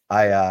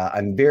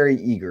I'm very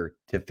eager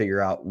to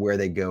figure out where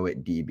they go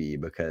at DB,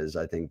 because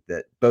I think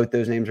that both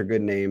those names are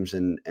good names.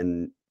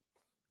 And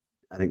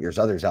I think there's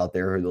others out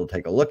there who they'll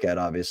take a look at,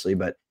 obviously,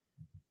 but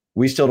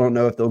we still don't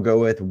know if they'll go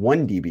with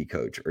one DB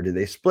coach or do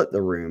they split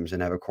the rooms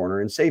and have a corner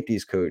and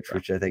safeties coach,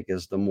 which I think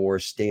is the more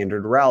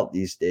standard route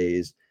these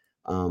days.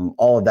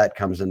 All of that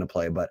comes into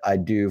play, but I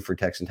do for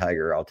Texan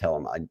Tiger, I'll tell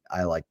them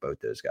I like both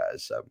those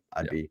guys. So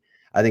I think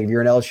if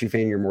you're an LSU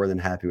fan, you're more than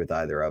happy with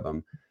either of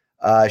them.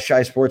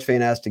 Shy Sports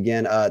Fan asked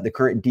again, the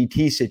current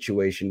DT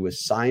situation with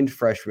signed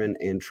freshmen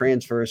and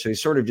transfers. So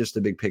he's sort of just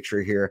the big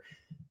picture here.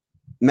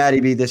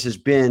 Matty B, this has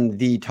been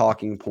the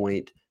talking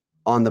point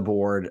on the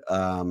board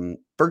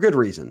for good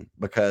reason,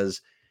 because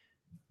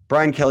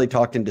Brian Kelly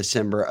talked in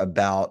December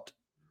about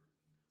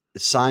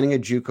signing a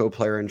JUCO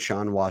player in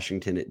Sean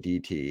Washington at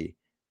DT,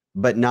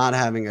 but not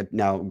having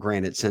now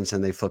granted, since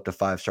then they flipped a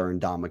 5-star in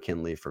Don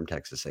McKinley from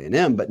Texas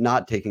A&M, but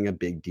not taking a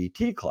big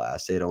DT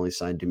class. They had only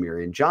signed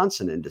Demarion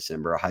Johnson in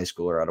December, a high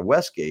schooler out of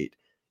Westgate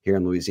here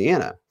in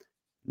Louisiana,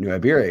 New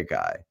Iberia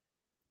guy.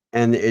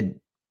 And it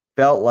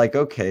felt like,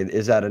 okay,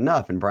 is that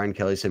enough? And Brian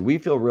Kelly said, we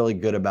feel really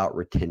good about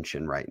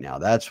retention right now.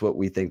 That's what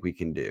we think we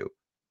can do.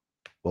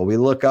 Well, we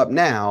look up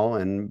now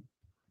and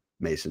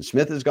Mason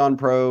Smith has gone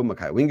pro,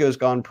 Mekhi Wingo's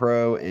gone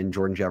pro, and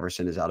Jordan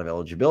Jefferson is out of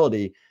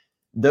eligibility.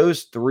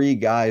 Those three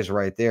guys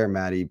right there,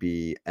 Matty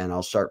B, and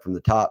I'll start from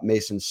the top.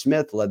 Mason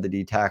Smith led the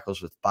D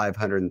tackles with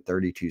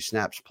 532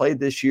 snaps played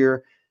this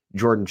year.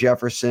 Jordan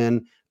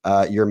Jefferson,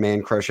 your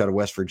man crush out of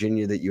West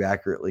Virginia that you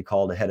accurately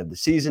called ahead of the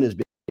season as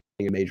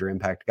being a major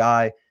impact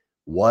guy,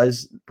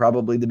 was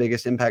probably the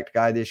biggest impact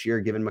guy this year,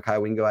 given Mekhi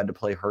Wingo had to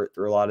play hurt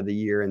through a lot of the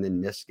year and then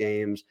missed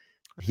games.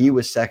 He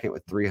was second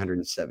with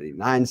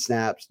 379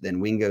 snaps, then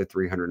Wingo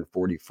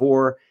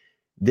 344,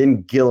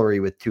 then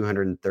Guillory with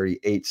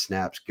 238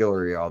 snaps.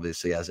 Guillory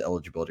obviously has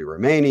eligibility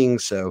remaining,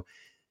 so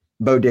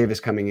Bo Davis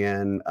coming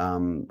in,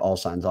 all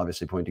signs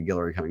obviously point to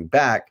Guillory coming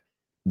back.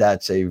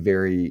 That's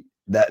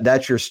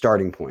that's your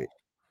starting point.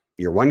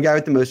 Your one guy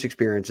with the most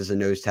experience is a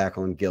nose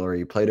tackle in Guillory.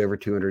 He played over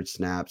 200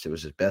 snaps. It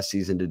was his best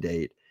season to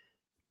date.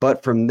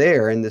 But from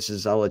there, and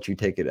I'll let you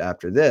take it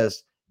after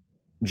this,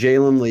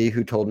 Jalen Lee,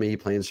 who told me he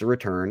plans to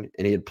return,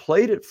 and he had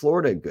played at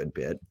Florida a good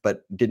bit,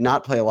 but did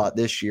not play a lot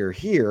this year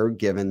here,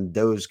 given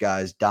those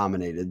guys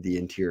dominated the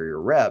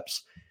interior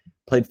reps,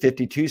 played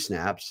 52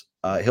 snaps.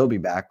 He'll be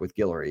back with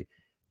Guillory.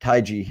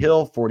 Tyjee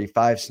Hill,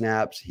 45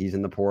 snaps. He's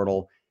in the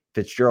portal.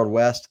 Fitzgerald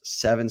West,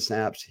 7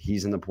 snaps.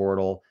 He's in the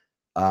portal.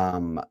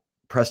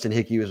 Preston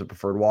Hickey was a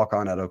preferred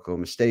walk-on at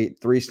Oklahoma State,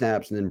 3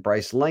 snaps. And then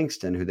Bryce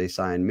Langston, who they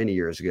signed many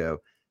years ago,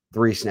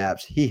 3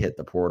 snaps. He hit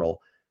the portal.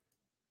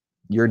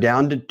 You're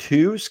down to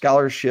 2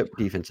 scholarship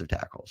defensive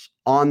tackles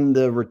on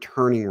the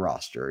returning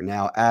roster.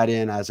 Now add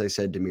in, as I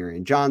said,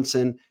 Demarion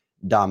Johnson,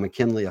 Don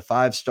McKinley, a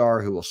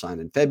 5-star who will sign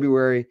in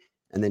February,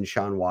 and then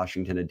Sean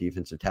Washington, a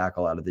defensive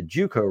tackle out of the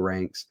JUCO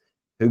ranks,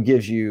 who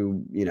gives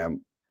you,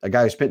 a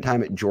guy who spent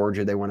time at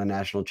Georgia. They won a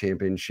national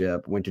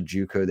championship, went to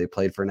JUCO. They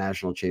played for a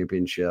national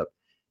championship,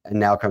 and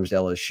now comes to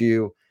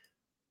LSU.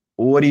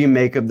 What do you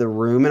make of the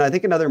room? And I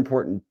think another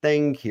important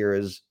thing here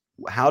is,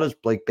 how does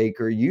Blake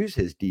Baker use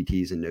his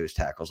DTs and nose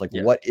tackles?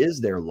 What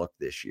is their look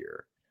this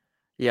year?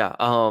 Yeah.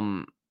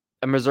 In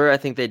Missouri, I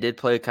think they did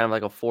play kind of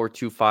like a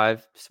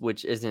 4-2-5,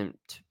 which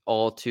isn't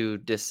all too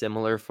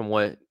dissimilar from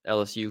what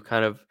LSU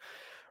kind of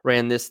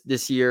ran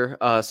this year.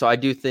 So I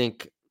do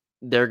think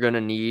they're going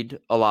to need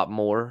a lot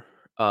more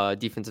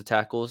defensive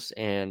tackles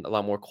and a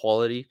lot more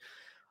quality.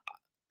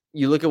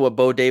 You look at what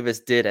Bo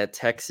Davis did at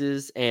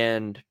Texas,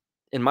 and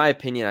in my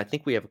opinion, I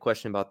think we have a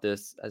question about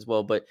this as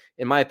well, but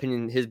in my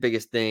opinion, his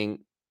biggest thing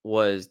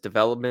was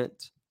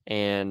development.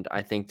 And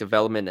I think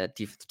development at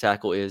defensive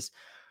tackle is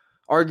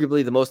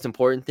arguably the most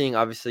important thing.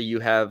 Obviously, you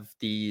have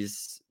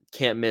these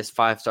can't miss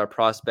 5-star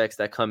prospects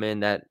that come in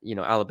that,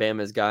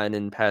 Alabama's gotten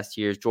in past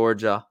years.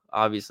 Georgia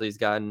obviously has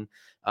gotten,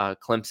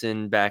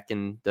 Clemson back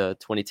in the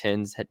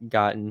 2010s had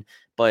gotten,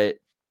 but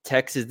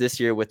Texas this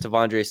year with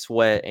Tavondre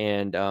Sweat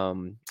and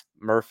Byron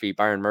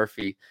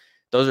Murphy,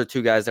 those are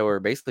 2 guys that were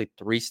basically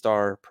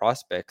 3-star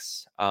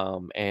prospects,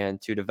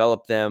 and to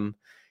develop them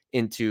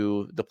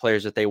into the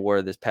players that they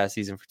were this past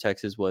season for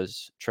Texas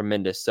was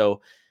tremendous.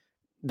 So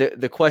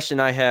the question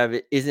I have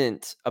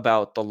isn't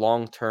about the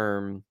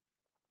long-term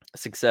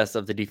success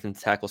of the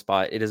defensive tackle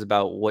spot. It is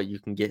about what you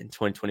can get in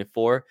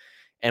 2024.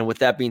 And with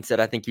that being said,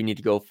 I think you need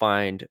to go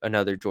find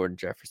another Jordan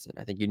Jefferson.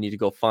 I think you need to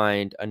go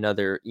find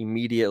another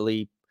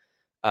immediately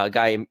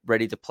guy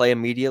ready to play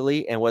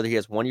immediately, and whether he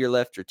has 1 year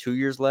left or 2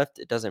 years left,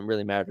 it doesn't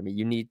really matter to me.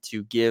 You need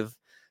to give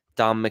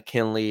Don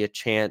McKinley a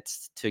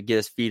chance to get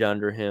his feet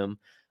under him.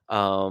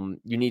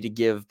 You need to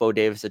give Bo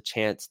Davis a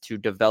chance to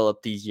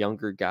develop these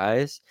younger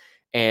guys,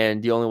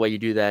 and the only way you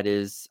do that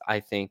is,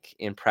 I think,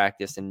 in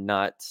practice and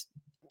not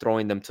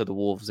throwing them to the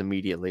wolves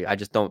immediately. I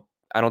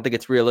don't think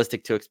it's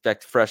realistic to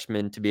expect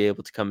freshmen to be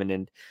able to come in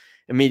and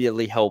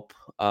immediately help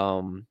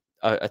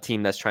a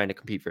team that's trying to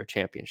compete for a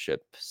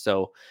championship.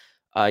 So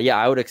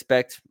I would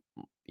expect,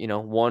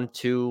 1,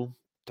 2,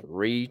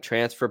 3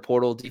 transfer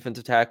portal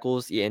defensive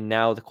tackles. And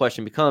now the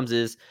question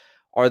becomes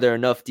are there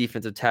enough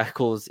defensive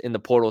tackles in the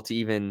portal to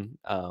even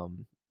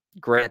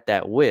grant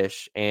that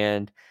wish?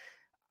 And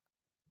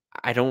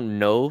I don't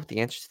know the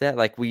answer to that.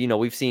 Like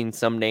we've seen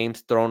some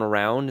names thrown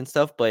around and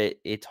stuff, but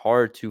it's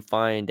hard to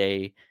find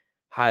a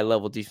high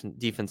level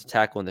defensive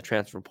tackle in the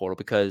transfer portal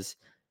because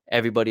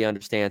everybody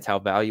understands how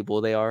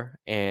valuable they are,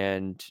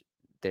 and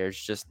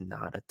there's just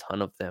not a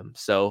ton of them.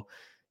 So,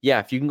 yeah,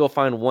 if you can go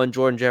find one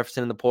Jordan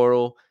Jefferson in the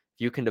portal,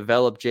 if you can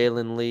develop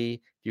Jalen Lee,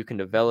 if you can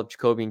develop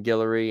Jacoby and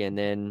Guillory, and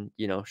then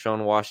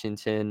Sean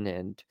Washington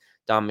and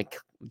Don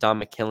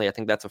McKinley, I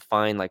think that's a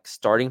fine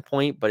starting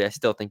point, but I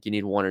still think you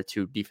need one or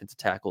two defensive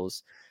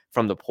tackles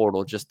from the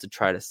portal just to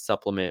try to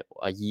supplement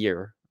a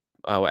year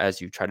as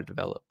you try to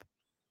develop.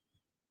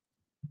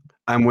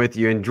 I'm with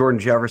you. And Jordan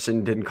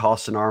Jefferson didn't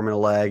cost an arm and a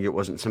leg. It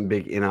wasn't some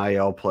big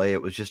NIL play.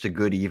 It was just a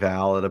good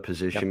eval at a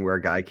position where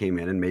a guy came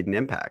in and made an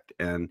impact.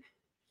 And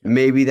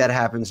maybe that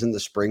happens in the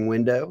spring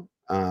window.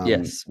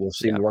 Yes. We'll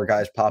see more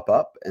guys pop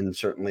up, and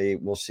certainly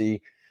we'll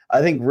see.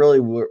 I think really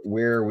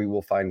where we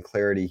will find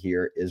clarity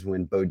here is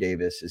when Bo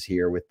Davis is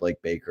here with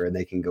Blake Baker and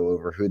they can go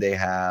over who they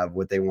have,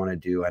 what they want to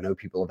do. I know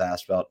people have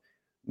asked about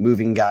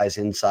moving guys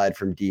inside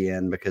from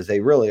DN because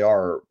they really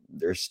are.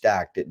 They're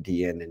stacked at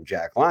DN and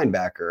Jack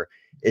linebacker.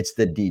 It's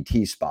the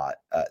DT spot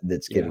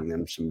that's giving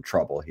them some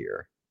trouble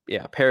here.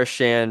 Yeah, Paris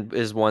Shand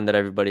is one that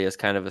everybody has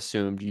kind of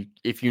assumed.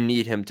 If you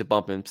need him to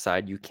bump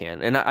inside, you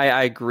can. And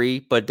I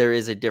agree, but there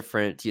is a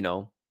different,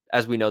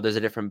 as we know, there's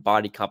a different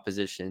body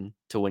composition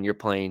to when you're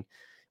playing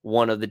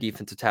one of the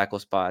defensive tackle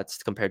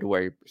spots compared to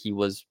where he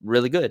was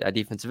really good at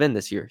defensive end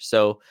this year.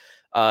 So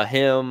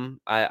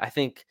I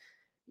think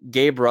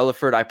Gabe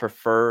Rutherford I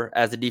prefer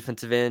as a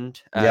defensive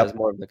end, as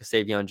more of like a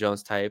Savion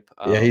Jones type.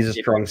 He's a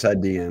strong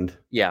side D end.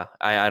 Yeah,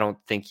 I don't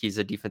think he's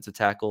a defensive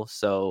tackle,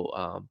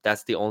 so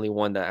that's the only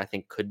one that I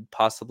think could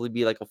possibly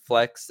be like a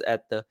flex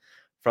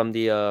from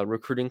the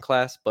recruiting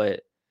class.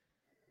 But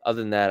other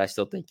than that, I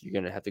still think you're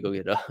gonna have to go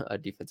get a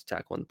defensive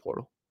tackle in the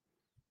portal.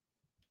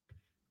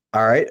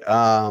 All right,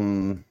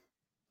 I'm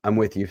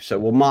with you. So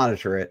we'll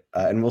monitor it,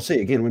 and we'll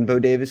see again when Bo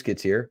Davis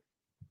gets here.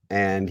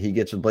 And he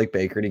gets with Blake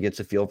Baker and he gets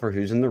a feel for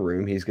who's in the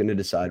room. He's going to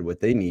decide what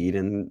they need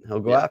and he'll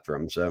go after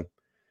them. So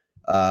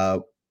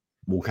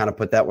we'll kind of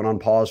put that one on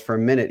pause for a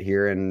minute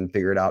here and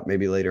figure it out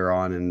maybe later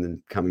on in the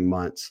coming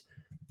months.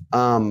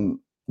 The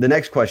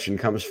next question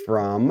comes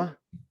from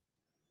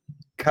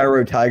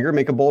Cairo Tiger.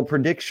 Make a bold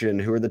prediction.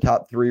 Who are the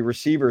top 3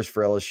 receivers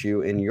for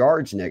LSU in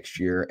yards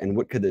next year? And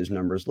what could those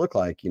numbers look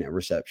like?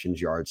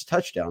 Receptions, yards,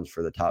 touchdowns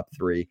for the top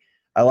 3.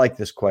 I like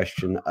this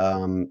question.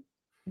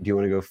 Do you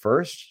want to go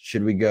first?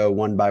 Should we go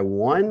one by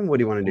one? What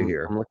do you want to do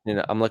here? I'm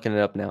looking it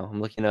up now.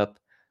 I'm looking up.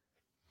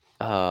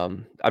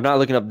 I'm not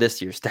looking up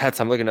this year's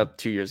stats. I'm looking up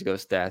 2 years ago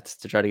stats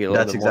to try to get a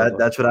little bit more.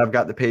 That's what I've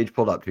got the page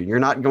pulled up to. You're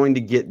not going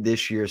to get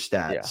this year's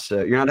stats. Yeah.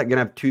 So you're not going to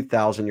have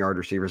 2,000-yard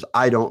receivers.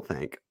 I don't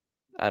think.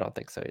 I don't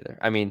think so either.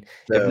 I mean,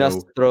 if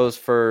Nuss throws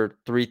for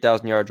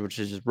 3,000 yards, which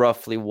is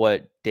roughly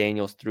what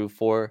Daniels threw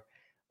for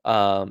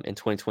in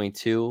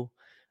 2022,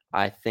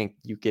 I think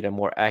you get a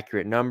more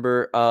accurate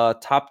number.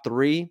 Top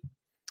 3.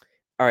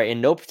 All right,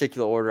 in no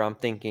particular order, I'm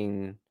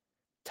thinking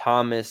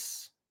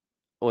Xavion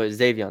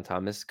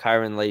Thomas,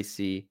 Kyron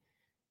Lacey,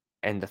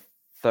 and the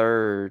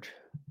third,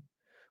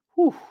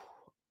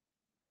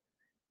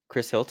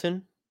 Chris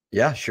Hilton.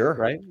 Yeah, sure.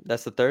 Right?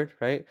 That's the third,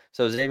 right?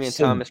 So Xavion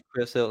Thomas,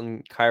 Chris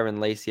Hilton,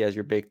 Kyron Lacey as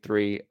your big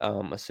 3,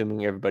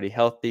 assuming everybody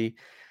healthy.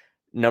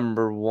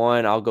 Number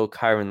 1, I'll go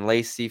Kyron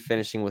Lacey,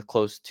 finishing with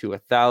close to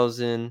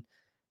 1,000.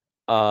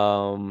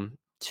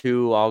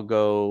 2, I'll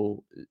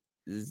go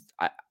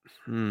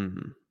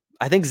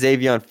I think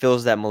Xavion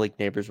fills that Malik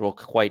Neighbors role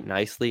quite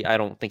nicely. I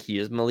don't think he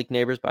is Malik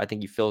Neighbors, but I think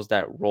he fills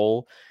that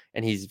role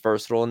and he's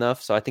versatile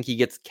enough. So I think he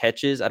gets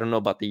catches. I don't know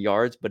about the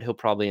yards, but he'll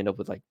probably end up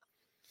with like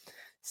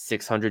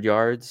 600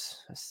 yards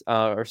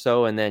or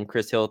so. And then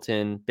Chris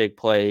Hilton, big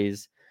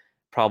plays,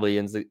 probably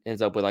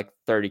ends up with like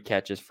 30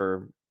 catches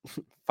for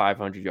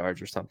 500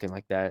 yards or something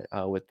like that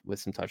with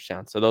some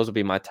touchdowns. So those would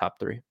be my top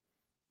 3.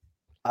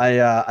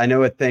 I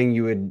know a thing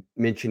you would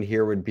mention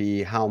here would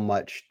be how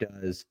much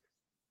does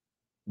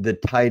the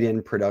tight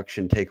end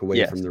production take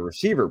away from the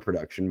receiver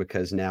production,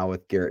 because now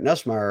with Garrett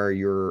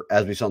Nussmeier,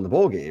 as we saw in the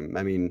bowl game,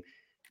 I mean,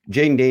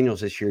 Jaden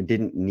Daniels this year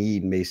didn't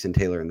need Mason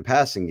Taylor in the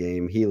passing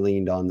game. He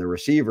leaned on the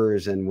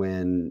receivers, and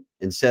when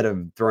instead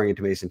of throwing it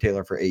to Mason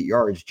Taylor for 8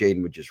 yards,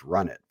 Jaden would just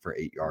run it for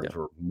 8 yards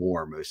or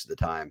more most of the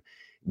time.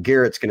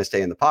 Garrett's going to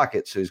stay in the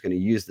pocket, so he's going to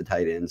use the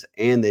tight ends,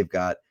 and they've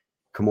got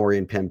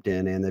Kamorian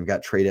Pimpton, and they've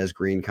got Tradez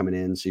Green coming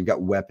in, so you've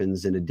got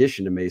weapons in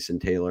addition to Mason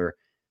Taylor.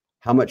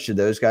 How much do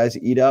those guys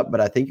eat up?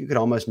 But I think you could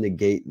almost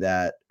negate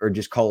that or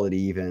just call it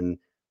even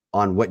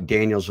on what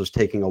Daniels was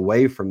taking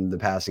away from the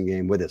passing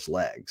game with his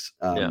legs,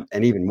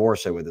 and even more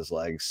so with his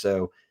legs.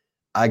 So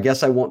I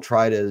guess I won't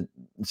try to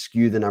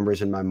skew the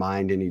numbers in my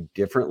mind any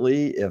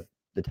differently if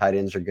the tight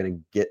ends are going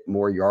to get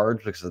more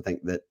yards, because I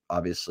think that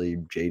obviously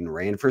Jaden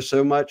ran for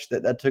so much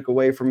that took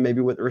away from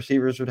maybe what the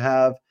receivers would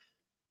have.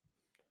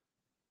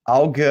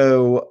 I'll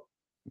go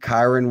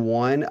Kyron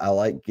 1. I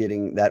like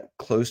getting that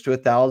close to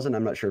 1,000.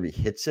 I'm not sure if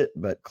he hits it,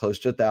 but close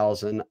to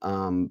 1,000.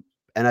 And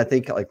I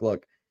think,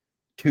 look,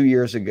 2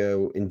 years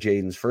ago in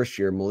Jaden's first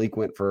year, Malik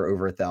went for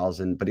over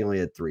 1,000, but he only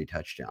had 3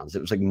 touchdowns.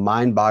 It was like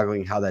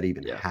mind-boggling how that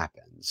even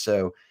happened.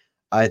 So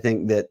I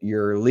think that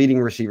your leading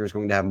receiver is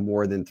going to have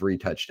more than 3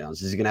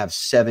 touchdowns. Is he going to have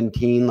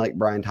 17 like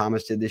Brian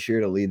Thomas did this year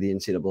to lead the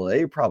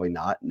NCAA? Probably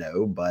not,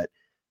 no, but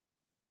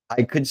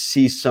I could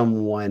see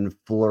someone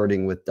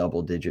flirting with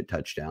double-digit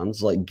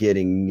touchdowns, like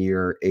getting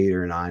near 8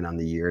 or 9 on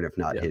the year, and if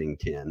not hitting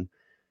 10.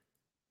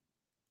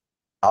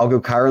 I'll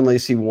go Kyron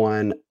Lacy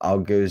 1. I'll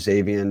go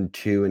Xavier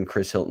 2 and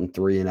Chris Hilton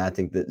 3. And I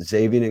think that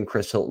Xavier and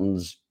Chris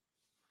Hilton's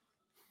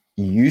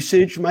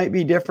usage might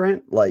be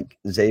different. Like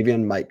Xavier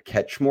might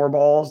catch more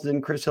balls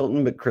than Chris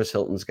Hilton, but Chris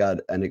Hilton's got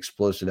an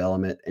explosive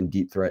element and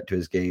deep threat to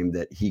his game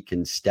that he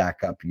can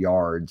stack up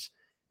yards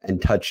and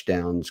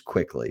touchdowns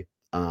quickly.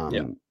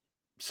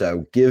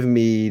 So give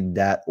me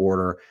that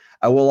order.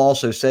 I will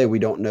also say we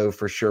don't know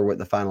for sure what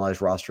the finalized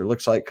roster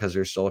looks like because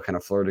they're still kind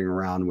of flirting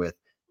around with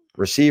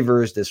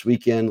receivers this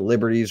weekend.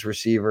 Liberty's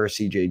receiver,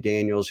 CJ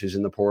Daniels, who's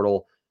in the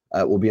portal,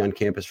 will be on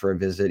campus for a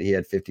visit. He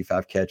had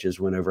 55 catches,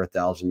 went over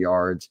 1,000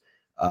 yards,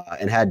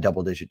 and had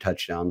double-digit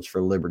touchdowns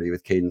for Liberty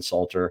with Caden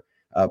Salter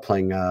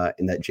playing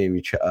in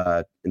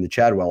that in the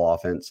Chadwell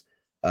offense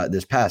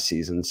this past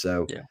season.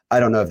 So I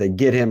don't know if they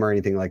get him or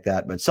anything like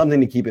that, but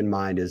something to keep in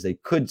mind is they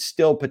could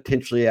still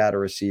potentially add a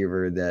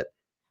receiver that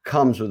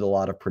comes with a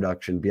lot of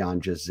production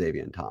beyond just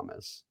Xavier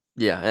Thomas.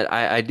 Yeah, and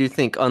I do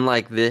think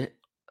unlike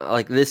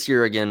this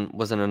year again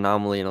was an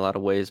anomaly in a lot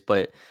of ways,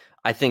 but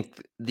I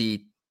think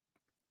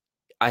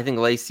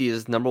Lacey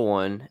is number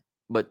 1,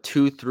 but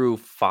 2 through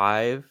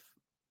 5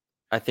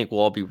 I think will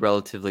all be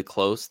relatively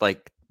close,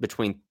 like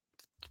between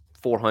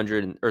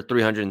 400 or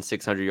 300 and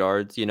 600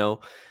 yards.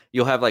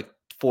 You'll have like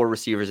 4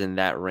 receivers in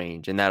that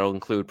range, and that'll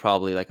include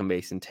probably like a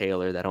Mason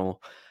Taylor.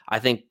 I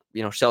think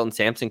Shelton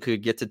Sampson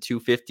could get to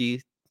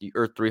 250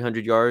 or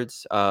 300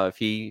 yards if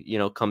he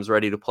comes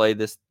ready to play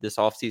this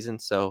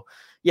offseason. So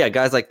yeah,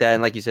 guys like that,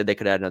 and like you said, they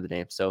could add another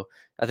name. So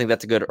I think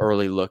that's a good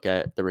early look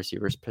at the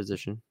receivers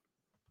position.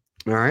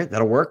 All right,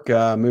 that'll work.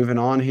 Moving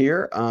on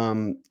here.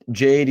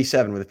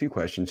 J87 with a few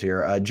questions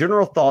here.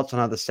 General thoughts on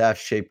how the staff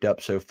shaped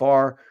up so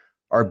far.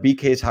 Are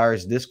BK's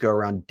hires this go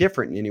around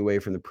different in any way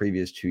from the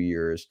previous 2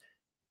 years?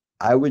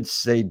 I would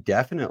say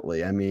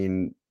definitely. I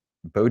mean,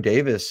 Bo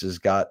Davis has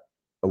got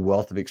a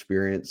wealth of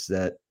experience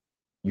that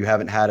you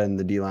haven't had in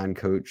the D-line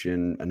coach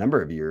in a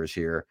number of years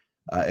here.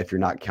 If you're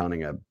not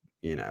counting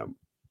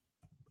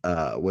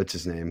what's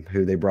his name,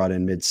 who they brought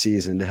in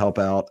mid-season to help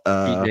out.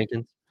 Pete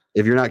Jenkins.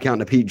 If you're not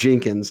counting Pete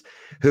Jenkins,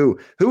 who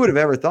would have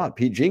ever thought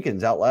Pete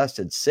Jenkins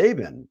outlasted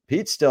Saban?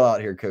 Pete's still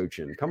out here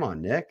coaching. Come on,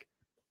 Nick.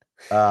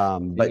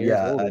 But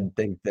yeah, I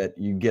think that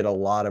you get a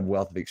lot of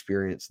wealth of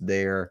experience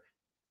there.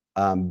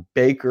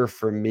 Baker,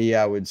 for me,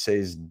 I would say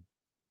is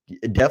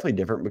definitely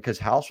different because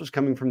House was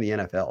coming from the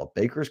NFL.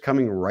 Baker's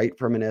coming right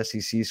from an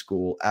SEC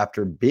school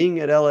after being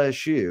at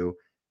LSU,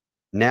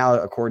 now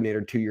a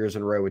coordinator 2 years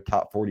in a row with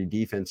top 40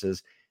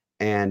 defenses.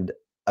 And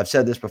I've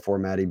said this before,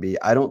 Matty B,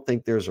 I don't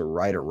think there's a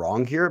right or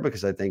wrong here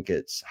because I think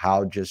it's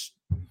how just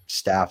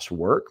staffs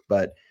work.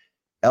 But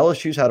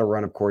LSU's had a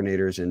run of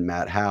coordinators in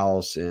Matt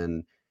House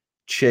and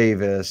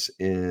Chavis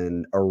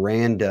and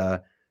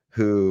Aranda,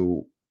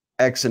 who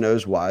X and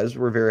O's wise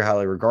were very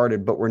highly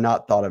regarded, but were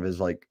not thought of as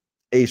like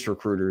ace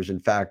recruiters. In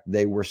fact,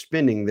 they were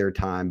spending their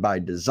time by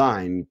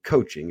design,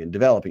 coaching and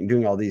developing,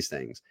 doing all these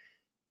things.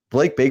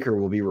 Blake Baker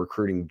will be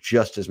recruiting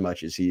just as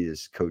much as he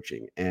is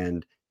coaching.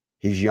 And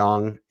he's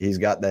young. He's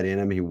got that in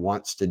him. He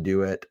wants to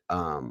do it.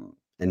 And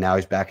now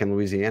he's back in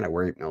Louisiana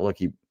where,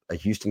 a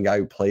Houston guy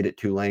who played at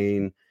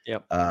Tulane,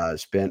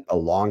 spent a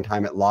long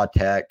time at La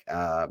Tech,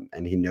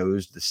 and he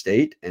knows the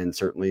state and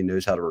certainly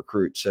knows how to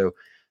recruit. So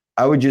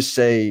I would just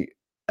say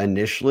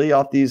initially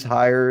off these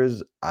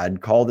hires,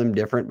 I'd call them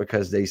different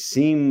because they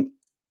seem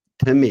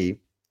to me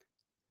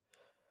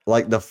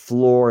like the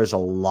floor is a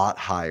lot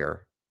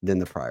higher than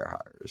the prior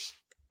hires.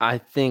 I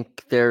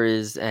think there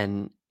is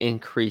an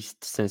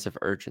increased sense of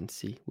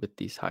urgency with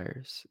these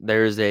hires.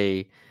 There's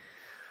these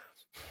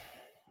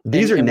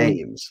are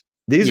names.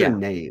 These are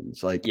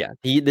names.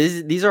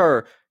 These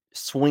are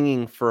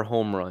swinging for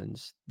home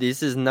runs.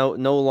 This is no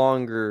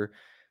longer,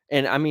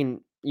 and I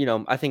mean,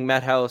 I think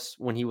Matt House,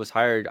 when he was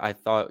hired, I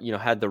thought,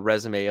 had the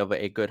resume of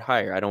a good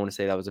hire. I don't want to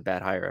say that was a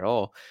bad hire at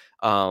all.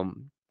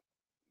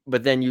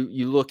 But then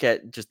you look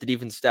at just the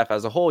defense staff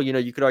as a whole,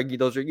 you could argue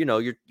those are,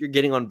 you're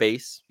getting on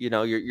base,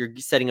 you're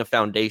setting a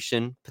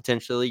foundation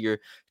potentially. You're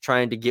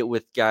trying to get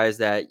with guys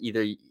that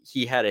either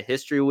he had a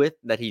history with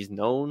that he's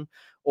known,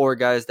 or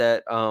guys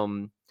that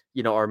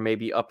are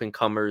maybe up and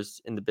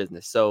comers in the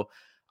business. So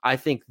I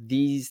think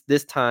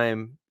this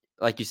time,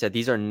 like you said,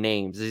 these are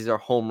names, these are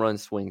home run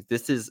swings.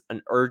 This is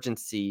an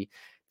urgency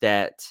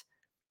that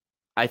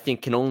I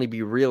think can only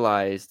be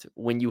realized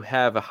when you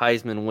have a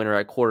Heisman winner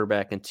at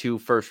quarterback and 2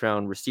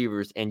 first-round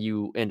receivers, and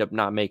you end up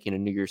not making a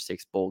New Year's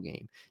Six bowl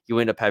game. You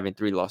end up having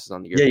 3 losses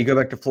on the year. Yeah, you go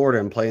back to Florida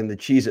and play in the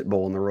Cheez-It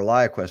Bowl and the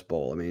ReliaQuest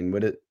Bowl. I mean,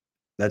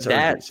 that's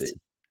urgency.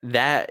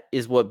 That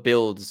is what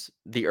builds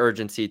the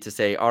urgency to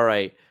say, all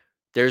right,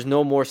 there's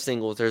no more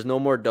singles, there's no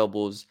more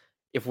doubles.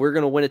 if we're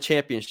going to win a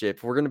championship,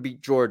 if we're going to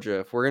beat Georgia,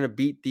 if we're going to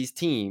beat these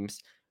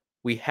teams,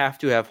 we have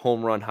to have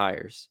home run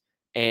hires.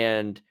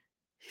 And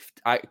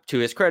to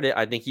his credit,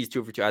 I think he's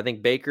 2 for 2. I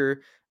think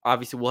Baker,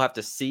 obviously, we'll have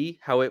to see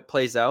how it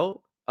plays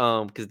out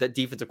because that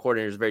defensive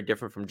coordinator is very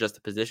different from just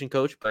a position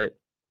coach. But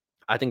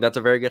I think that's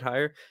a very good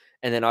hire.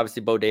 And then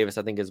obviously Bo Davis,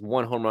 I think, is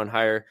 1 home run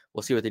hire.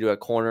 We'll see what they do at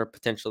corner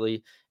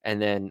potentially,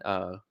 and then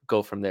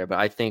go from there. But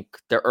I think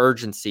the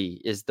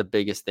urgency is the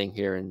biggest thing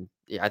here. And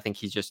I think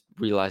he's just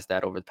realized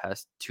that over the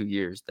past 2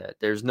 years that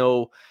there's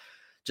no,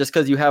 just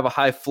because you have a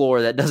high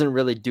floor, that doesn't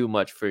really do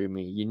much for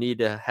me. You need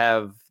to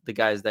have the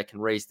guys that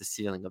can raise the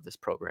ceiling of this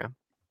program.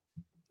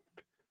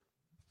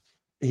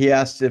 He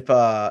asked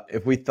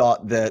if we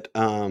thought that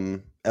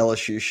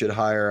LSU should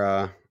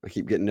hire I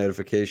keep getting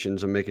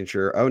notifications. I'm making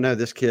sure. Oh no,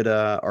 this kid,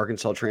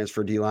 Arkansas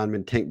transfer D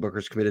lineman Tank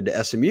Booker's committed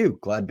to SMU.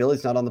 Glad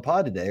Billy's not on the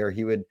pod today, or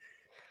he would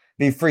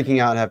be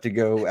freaking out and have to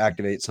go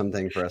activate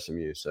something for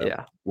SMU. So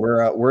yeah,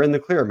 we're in the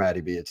clear,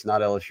 Matty B. It's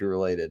not LSU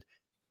related.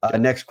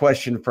 Next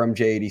question from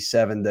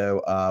J87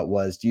 though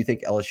was: do you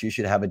think LSU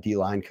should have a D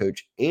line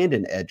coach and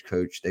an edge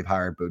coach? They've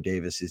hired Bo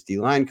Davis as D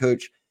line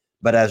coach,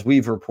 but as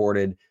we've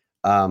reported,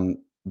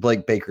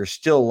 Blake Baker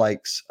still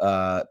likes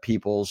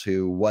Peoples,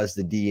 who was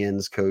the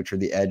DN's coach or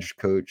the edge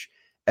coach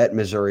at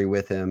Missouri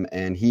with him.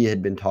 And he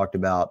had been talked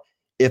about,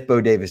 if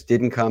Bo Davis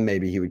didn't come,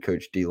 maybe he would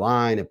coach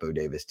D-line. If Bo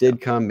Davis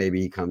did come,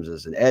 maybe he comes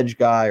as an edge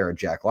guy or a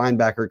jack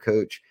linebacker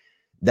coach.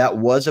 That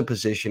was a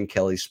position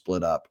Kelly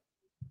split up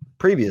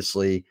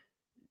previously.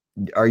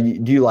 Do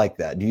you like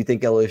that? Do you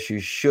think LSU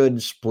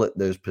should split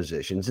those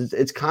positions?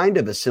 It's kind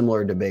of a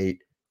similar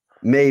debate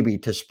maybe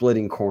to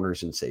splitting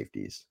corners and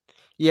safeties.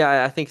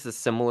 Yeah, I think it's a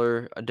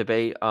similar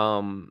debate.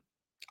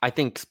 I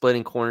think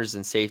splitting corners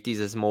and safeties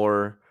is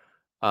more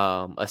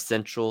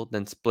essential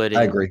than splitting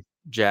I agree.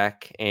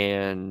 Jack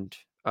and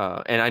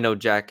I know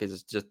Jack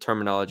is just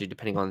terminology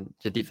depending on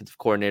the defensive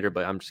coordinator,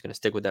 but I'm just going to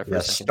stick with that for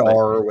a second.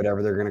 Star or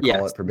whatever they're going to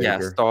call it for Baker.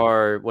 Yeah,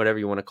 star, whatever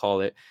you want to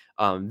call it.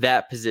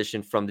 That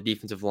position from the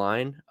defensive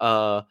line,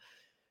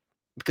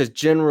 because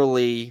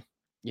generally,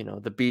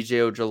 the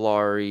BJ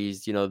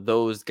Ojolaris,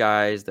 those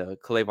guys, the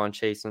K'Lavon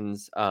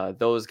Chasons,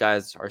 those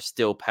guys are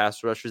still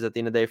pass rushers at the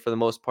end of the day for the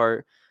most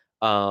part.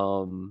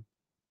 So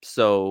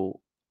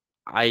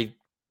I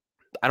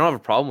don't have a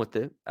problem with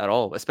it at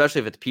all,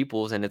 especially if it's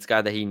Peoples and it's a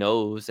guy that he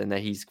knows and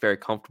that he's very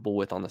comfortable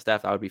with on the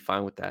staff. I would be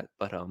fine with that.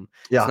 But I'm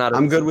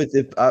good with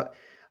it.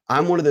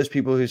 I'm one of those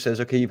people who says,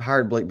 okay, you've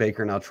hired Blake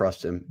Baker, and I'll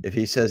trust him. If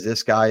he says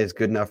this guy is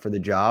good enough for the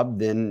job,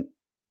 then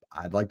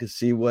I'd like to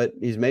see what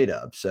he's made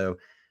of. So.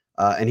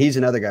 And he's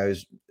another guy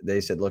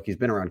they said, look, he's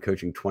been around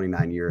coaching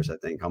 29 years, I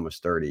think,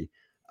 almost 30,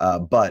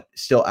 but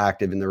still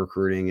active in the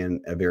recruiting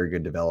and a very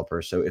good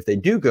developer. So if they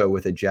do go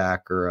with a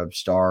Jack or a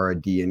Star,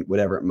 a D, and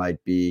whatever it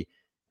might be,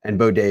 and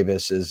Bo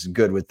Davis is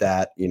good with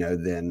that,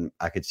 then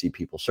I could see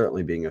people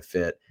certainly being a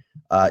fit.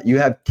 You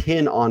have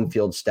 10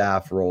 on-field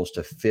staff roles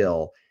to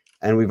fill,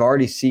 and we've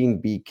already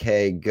seen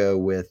BK go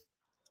with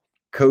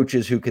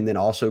coaches who can then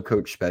also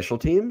coach special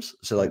teams.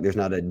 So like there's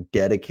not a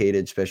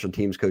dedicated special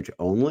teams coach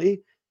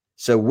only.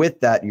 So with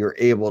that, you're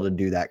able to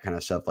do that kind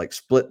of stuff, like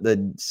split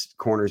the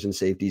corners and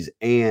safeties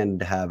and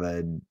have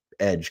an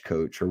edge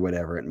coach or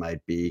whatever it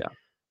might be.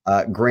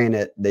 Yeah.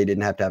 Granted, they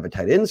didn't have to have a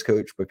tight ends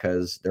coach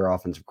because their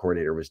offensive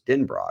coordinator was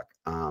Denbrock.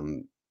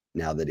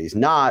 Now that he's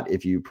not,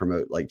 if you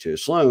promote like Joe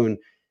Sloan,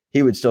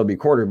 he would still be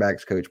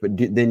quarterbacks coach, but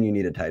then you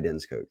need a tight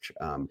ends coach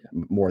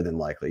more than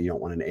likely. You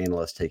don't want an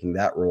analyst taking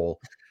that role.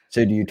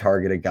 So do you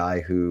target a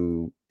guy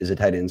who is a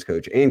tight ends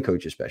coach and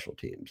coaches special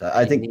teams?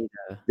 I think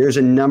there's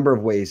a number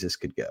of ways this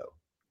could go.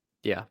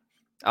 Yeah.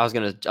 I was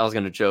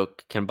gonna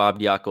joke, can Bob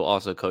Diaco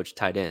also coach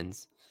tight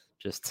ends?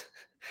 Just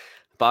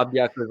Bob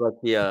Diaco is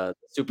like the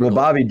super. Well,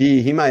 Bobby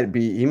D, he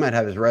might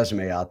have his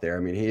resume out there.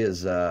 I mean,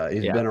 he's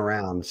been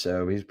around,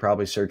 so he's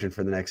probably searching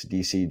for the next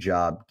DC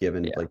job,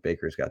 given Blake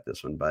Baker's got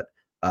this one. But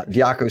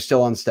Diaco's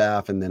still on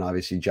staff, and then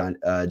obviously John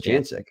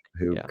Jancic,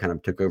 who kind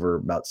of took over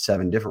about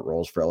 7 different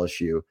roles for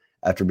LSU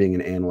after being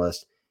an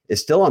analyst,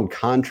 is still on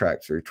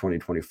contract through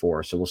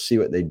 2024. So we'll see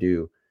what they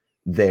do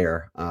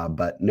there,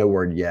 but no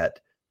word yet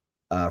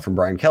from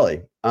Brian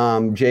Kelly.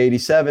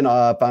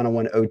 J87, final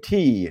one,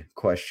 OT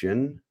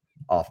question,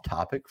 off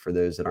topic for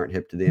those that aren't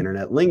hip to the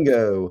internet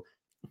lingo.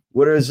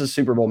 What is the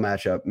Super Bowl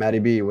matchup? Matty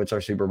B, what's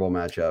our Super Bowl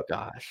matchup?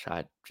 Gosh,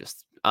 I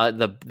just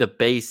the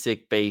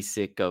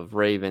basic of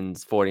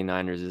Ravens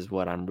 49ers is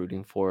what I'm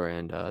rooting for,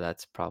 and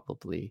that's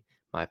probably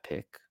my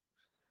pick.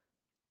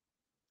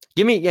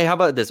 How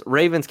about this?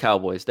 Ravens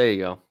Cowboys. There you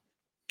go.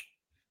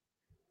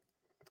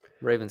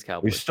 Ravens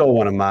Cowboys. We stole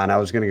one of mine. I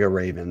was going to go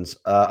Ravens.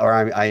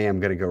 I am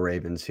going to go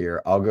Ravens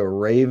here. I'll go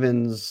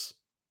Ravens.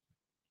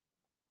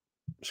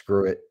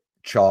 Screw it.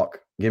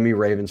 Chalk. Give me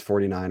Ravens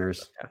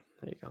 49ers. Yeah,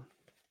 there you go.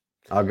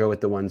 I'll go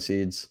with the 1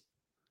 seeds.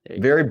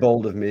 Very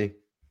bold of me.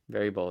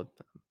 Very bold.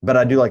 But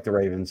I do like the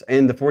Ravens.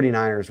 And the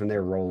 49ers, when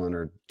they're rolling,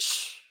 are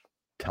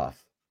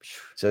tough.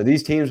 So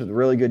these teams with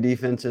really good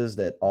defenses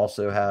that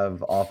also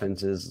have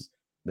offenses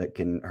that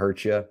can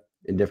hurt you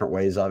in different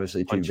ways,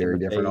 obviously, two very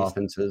different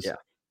offenses. Yeah.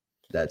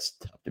 That's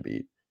tough to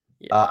beat.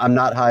 Yeah. I'm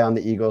not high on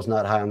the Eagles,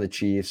 not high on the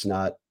Chiefs, in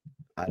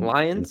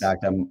Lions?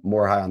 fact, I'm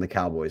more high on the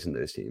Cowboys in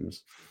those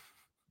teams.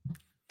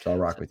 So I'll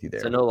rock with you So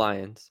there. no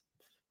Lions.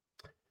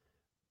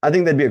 I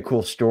think that'd be a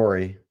cool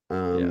story,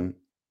 Yeah.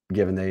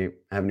 given they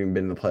haven't even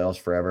been in the playoffs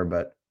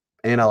forever.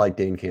 And I like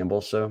Dane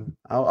Campbell, so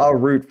I'll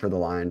root for the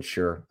Lions.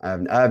 Sure, I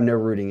have no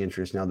rooting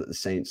interest now that the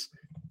Saints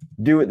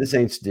do what the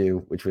Saints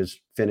do, which was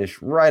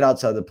finish right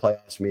outside the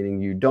playoffs,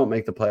 meaning you don't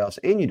make the playoffs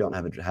and you don't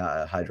have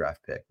a high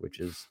draft pick, which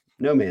is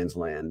no man's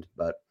land.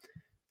 But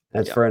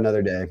that's for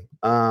another day.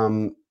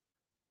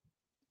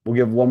 We'll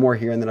give one more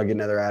here, and then I'll get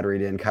another ad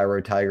read in.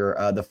 Cairo Tiger.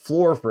 The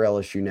floor for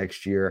LSU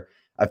next year.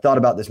 I've thought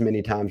about this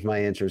many times. My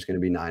answer is going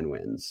to be 9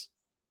 wins.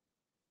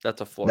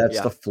 That's a floor.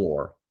 That's the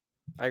floor.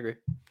 I agree.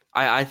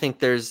 I think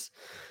there's,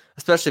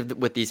 especially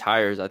with these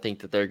hires, I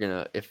think that they're going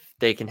to, if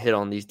they can hit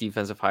on these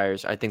defensive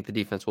hires, I think the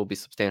defense will be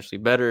substantially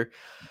better.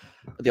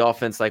 The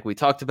offense, like we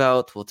talked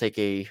about, will take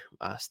a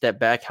step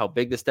back. How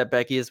big the step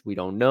back is, we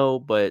don't know.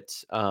 But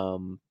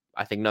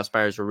I think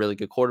Nussmeier's a really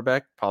good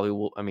quarterback. Probably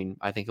will. I mean,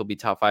 I think he'll be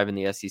top 5 in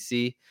the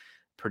SEC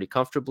pretty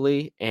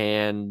comfortably.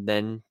 And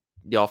then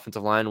the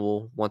offensive line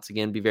will once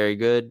again be very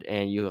good.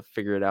 And you have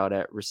figure it out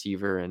at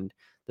receiver, and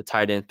the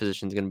tight end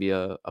position is going to be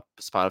a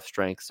spot of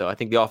strength. So I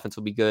think the offense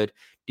will be good.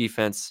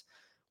 Defense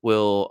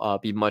will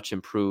be much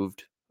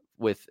improved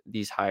with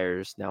these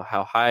hires. Now,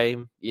 how high,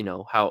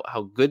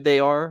 how good they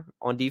are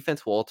on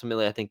defense will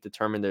ultimately, I think,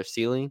 determine their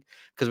ceiling,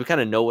 because we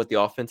kind of know what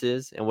the offense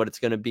is and what it's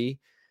going to be.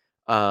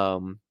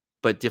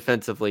 But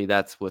defensively,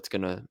 that's what's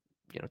going to,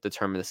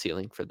 determine the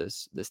ceiling for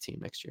this team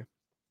next year.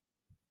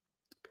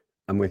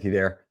 I'm with you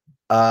there.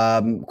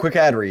 Quick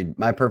ad read.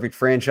 My Perfect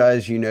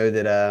Franchise. You know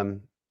that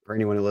for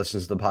anyone who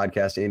listens to the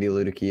podcast, Andy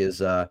Ludicky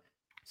is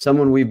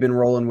someone we've been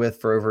rolling with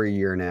for over a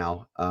year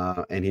now,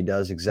 and he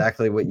does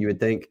exactly what you would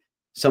think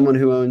someone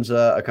who owns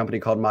a company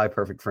called My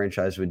Perfect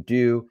Franchise would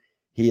do.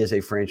 He is a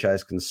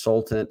franchise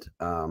consultant.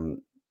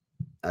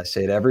 I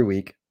say it every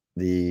week.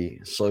 The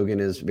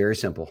slogan is very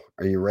simple.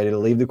 Are you ready to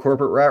leave the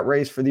corporate rat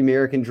race for the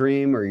American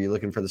dream? Or are you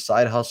looking for the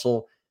side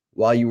hustle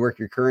while you work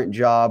your current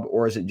job?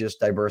 Or is it just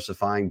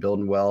diversifying,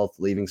 building wealth,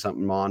 leaving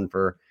something on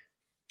for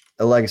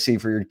a legacy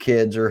for your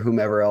kids or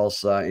whomever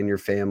else in your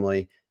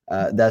family?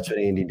 That's what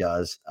Andy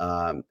does.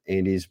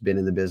 Andy's been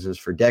in the business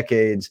for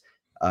decades.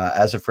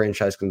 As a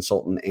franchise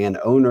consultant and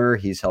owner,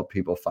 he's helped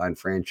people find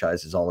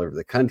franchises all over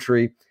the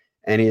country.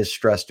 And he has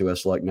stressed to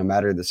us, look, no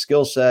matter the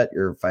skill set,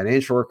 your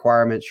financial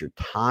requirements, your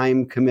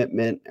time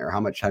commitment, or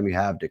how much time you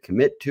have to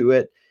commit to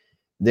it,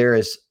 there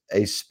is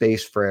a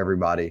space for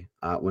everybody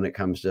when it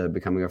comes to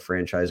becoming a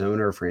franchise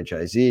owner,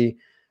 franchisee.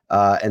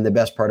 And the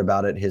best part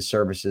about it, his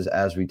services,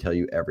 as we tell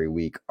you every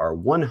week, are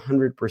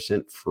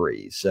 100%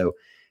 free. So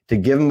to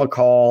give him a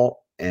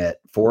call at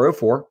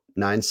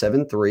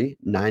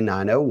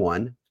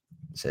 404-973-9901,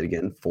 say it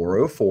again,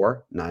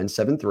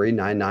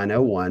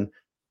 404-973-9901,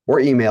 or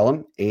email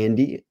him,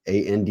 Andy,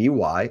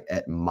 A-N-D-Y,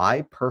 at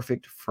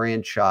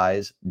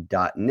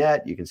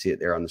myperfectfranchise.net. You can see it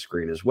there on the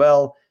screen as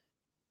well.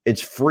 It's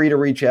free to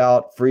reach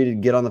out, free to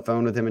get on the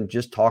phone with him and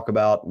just talk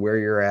about where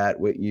you're at,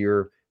 what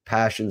your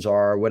passions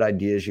are, what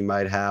ideas you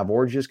might have,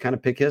 or just kind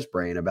of pick his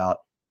brain about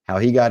how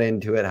he got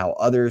into it, how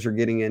others are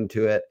getting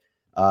into it,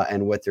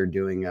 and what they're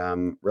doing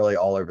really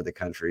all over the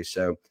country.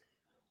 So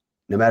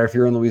no matter if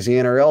you're in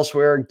Louisiana or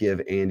elsewhere,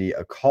 give Andy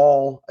a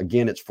call.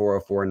 Again, it's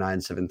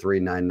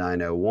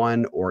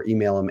 404-973-9901, or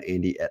email him,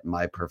 Andy at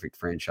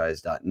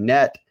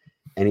myperfectfranchise.net.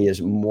 And he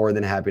is more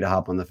than happy to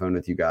hop on the phone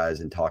with you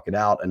guys and talk it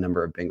out. A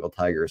number of Bengal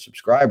Tiger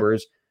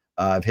subscribers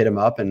have hit him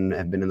up and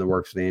have been in the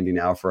works with Andy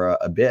now for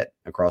a bit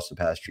across the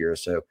past year.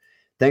 So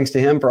thanks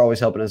to him for always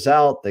helping us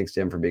out. Thanks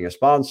to him for being a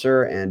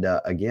sponsor. And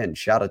again,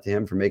 shout out to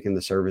him for making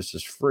the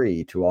services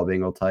free to all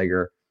Bengal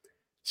Tiger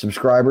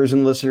subscribers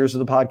and listeners of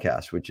the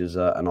podcast, which is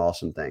an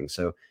awesome thing.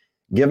 So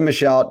give him a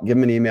shout, give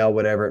him an email,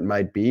 whatever it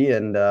might be.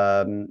 And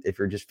if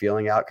you're just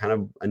feeling out kind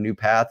of a new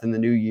path in the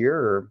new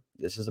year,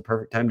 this is the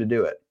perfect time to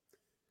do it.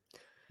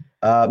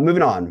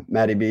 Moving on,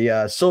 Matty B.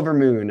 Silver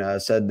Moon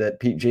said that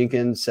Pete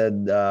Jenkins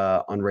said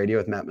on radio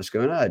with Matt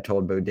Moscona, I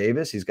told Bo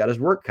Davis he's got his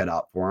work cut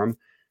out for him,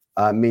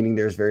 meaning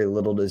there's very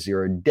little to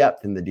zero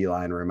depth in the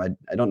D-line room. I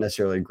don't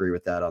necessarily agree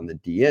with that on the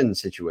DN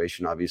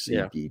situation. Obviously,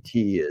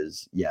 DT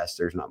is, yes,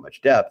 there's not much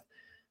depth.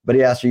 But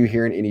he asked, are you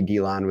hearing any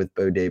D-line with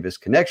Bo Davis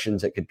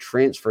connections that could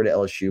transfer to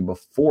LSU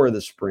before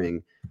the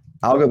spring?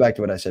 I'll go back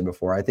to what I said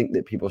before. I think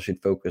that people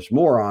should focus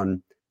more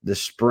on the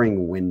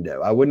spring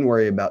window. I wouldn't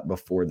worry about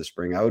before the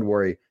spring. I would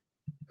worry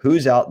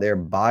who's out there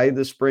by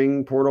the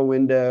spring portal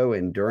window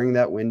and during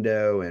that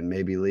window, and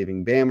maybe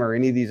leaving Bama or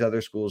any of these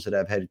other schools that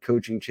have had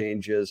coaching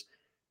changes,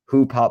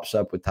 who pops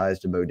up with ties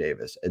to Bo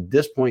Davis. At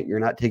this point, you're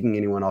not taking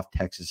anyone off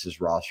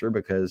Texas's roster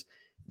because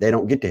they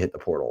don't get to hit the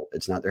portal.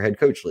 It's not their head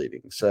coach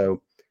leaving.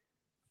 So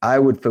I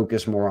would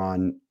focus more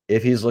on,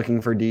 if he's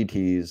looking for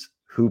DTs,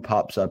 who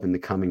pops up in the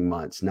coming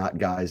months, not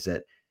guys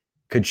that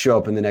could show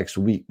up in the next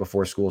week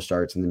before school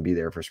starts and then be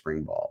there for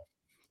spring ball.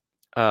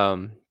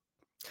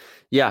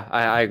 Yeah,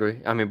 I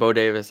agree. I mean, Bo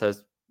Davis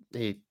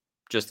he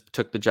just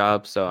took the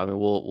job. So I mean,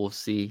 we'll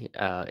see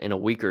in a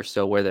week or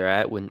so where they're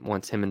at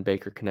once him and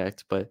Baker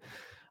connect. But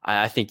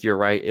I think you're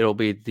right. It'll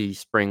be the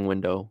spring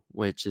window,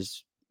 which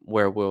is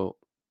where we'll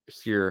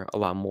hear a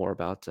lot more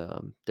about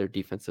their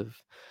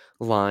defensive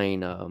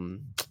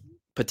line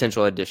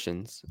potential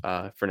additions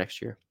for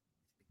next year.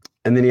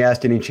 And then he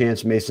asked any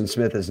chance Mason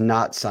Smith has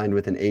not signed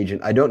with an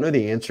agent. I don't know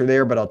the answer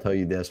there, but I'll tell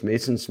you this.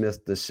 Mason Smith's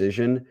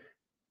decision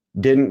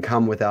didn't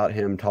come without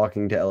him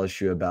talking to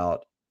LSU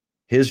about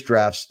his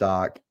draft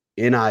stock,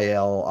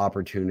 NIL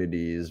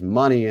opportunities,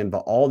 money, and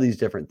all these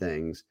different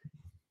things.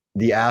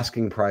 The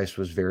asking price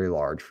was very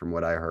large from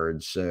what I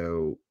heard.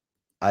 So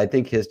I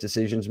think his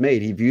decision's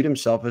made. He viewed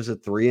himself as a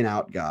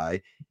 3-and-out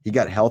guy. He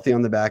got healthy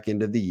on the back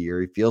end of the year.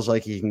 He feels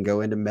like he can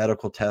go into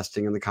medical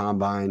testing in the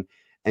combine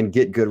and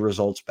get good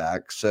results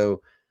back. So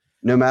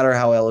no matter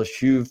how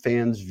LSU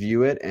fans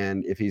view it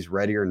and if he's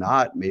ready or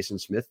not, Mason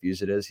Smith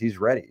views it as he's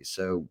ready.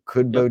 So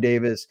could Bo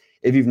Davis,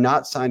 if you've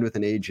not signed with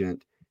an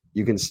agent,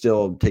 you can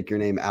still take your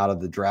name out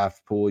of the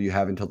draft pool. You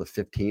have until the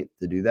 15th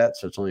to do that.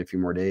 So it's only a few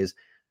more days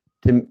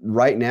to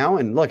right now.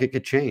 And look, it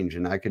could change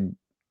and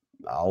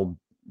I'll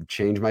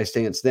change my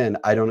stance then.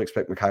 I don't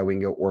expect Mekhi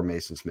Wingo or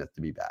Mason Smith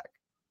to be back.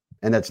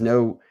 And that's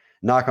no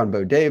knock on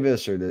Bo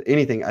Davis or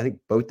anything. I think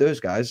both those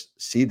guys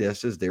see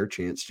this as their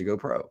chance to go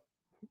pro.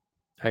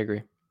 I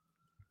agree.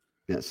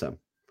 Yeah, so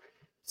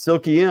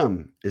Silky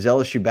M, is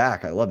LSU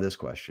back? I love this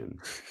question.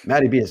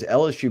 Maddie B, is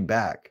LSU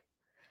back?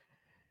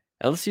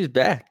 LSU's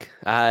back.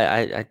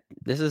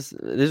 This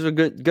is a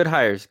good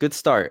hires. Good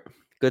start.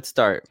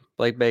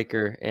 Blake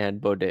Baker and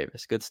Bo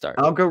Davis. Good start.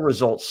 I'll go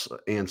results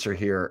answer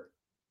here.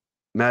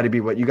 Maddie B,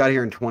 what you got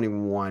here in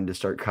 21 to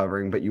start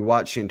covering, but you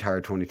watched the entire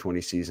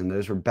 2020 season.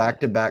 Those were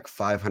back-to-back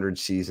 500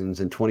 seasons,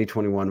 and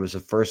 2021 was the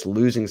first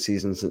losing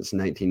season since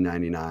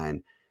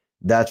 1999.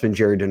 That's when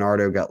Jerry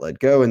DiNardo got let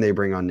go, and they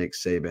bring on Nick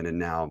Saban. And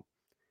now,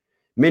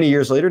 many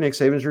years later, Nick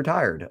Saban's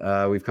retired.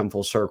 We've come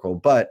full circle.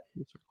 But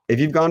if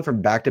you've gone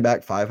from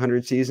back-to-back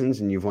 500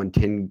 seasons and you've won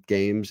 10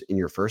 games in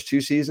your first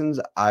 2 seasons,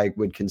 I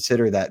would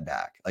consider that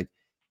back. Like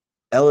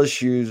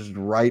LSU's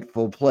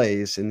rightful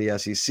place in the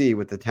SEC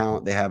with the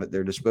talent they have at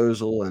their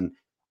disposal and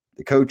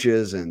the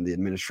coaches and the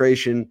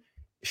administration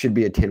should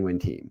be a 10-win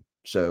team.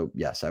 So,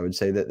 yes, I would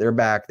say that they're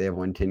back. They have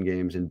won 10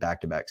 games in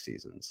back-to-back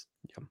seasons.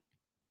 Yeah.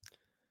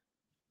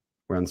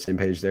 We're on the same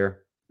page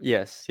there?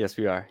 Yes,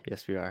 we are.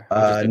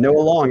 Noah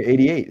Long,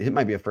 88. It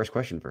might be a first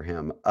question for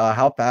him.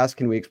 How fast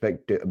can we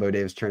expect Bo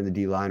Davis to turn the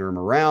D-line room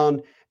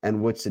around?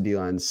 And what's the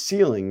D-line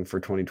ceiling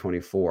for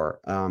 2024?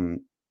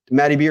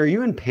 Maddie B, are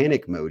you in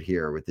panic mode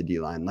here with the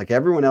D-line? Like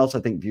everyone else,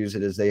 I think, views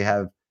it as they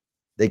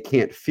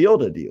can't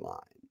field a D-line.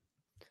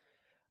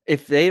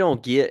 If they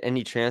don't get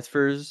any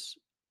transfers,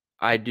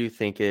 I do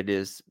think it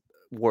is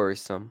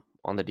worrisome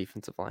on the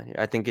defensive line here.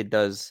 I think it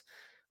does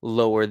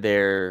lower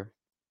their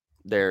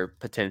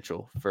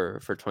potential for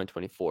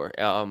 2024.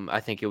 I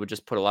think it would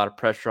just put a lot of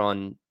pressure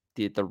on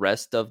the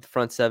rest of the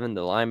front seven,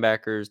 the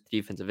linebackers,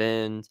 defensive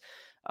ends,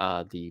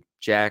 the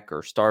jack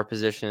or star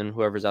position,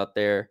 whoever's out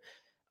there.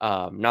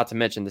 Not to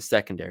mention the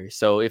secondary.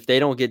 So if they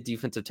don't get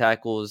defensive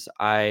tackles,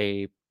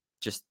 I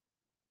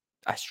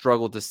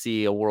struggle to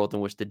see a world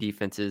in which the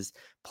defense is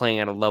playing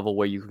at a level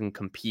where you can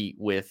compete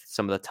with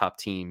some of the top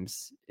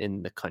teams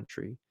in the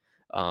country.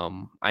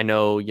 I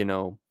know,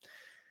 you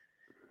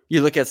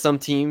look at some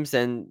teams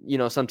and,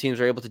 some teams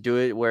are able to do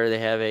it where they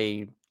have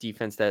a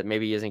defense that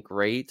maybe isn't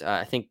great.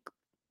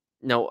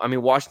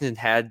 Washington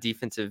had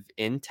defensive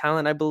end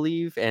talent, I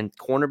believe, and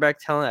cornerback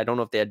talent. I don't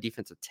know if they had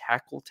defensive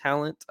tackle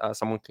talent.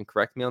 Someone can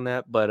correct me on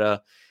that.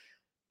 But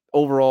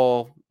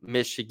overall,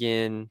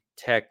 Michigan,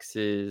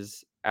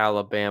 Texas,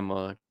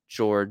 Alabama,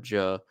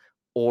 Georgia,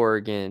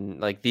 Oregon,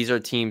 like these are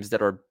teams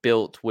that are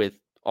built with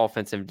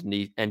offensive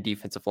and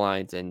defensive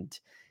lines. And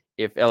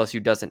if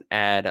LSU doesn't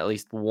add at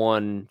least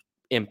one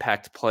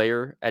impact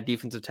player at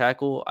defensive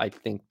tackle, I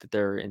think that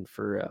they're in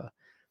for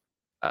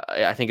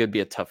I think it would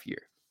be a tough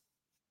year.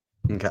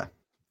 Okay.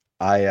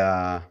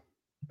 I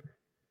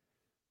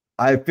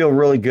feel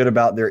really good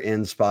about their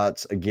end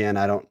spots. Again,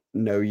 I don't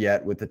know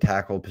yet what the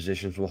tackle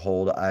positions will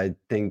hold. I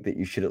think that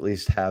you should at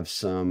least have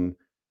some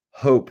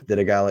hope that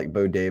a guy like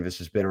Bo Davis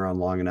has been around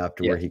long enough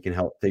to where he can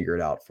help figure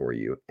it out for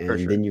you.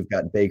 And then you've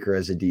got Baker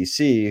as a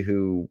DC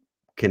who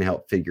can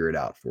help figure it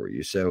out for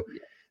you. So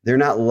they're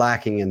not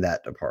lacking in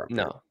that department.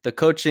 No, the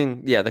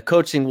coaching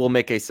will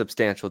make a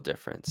substantial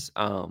difference.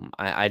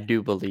 I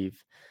do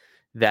believe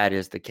that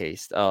is the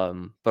case.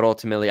 But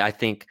ultimately, I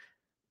think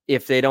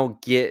if they don't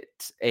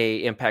get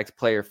a impact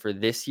player for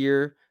this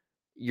year,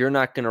 you're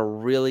not going to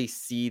really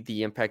see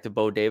the impact of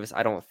Bo Davis,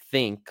 I don't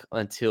think,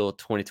 until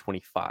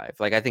 2025.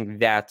 Like, I think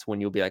that's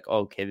when you'll be like,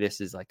 okay, this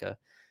is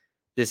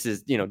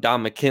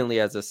Don McKinley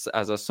as a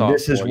sophomore.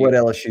 This is what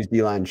LSU's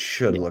D-line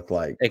should look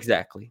like.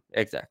 Exactly.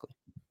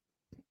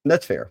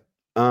 That's fair.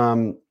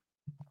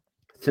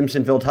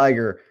 Simpsonville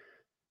Tiger,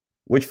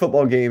 which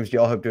football games do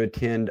y'all hope to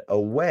attend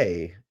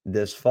away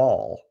this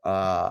fall?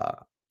 I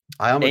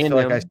almost feel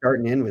like I start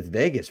and end with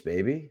Vegas,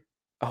 baby.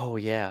 Oh,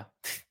 yeah.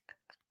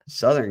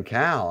 Southern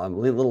Cal. I'm a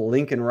little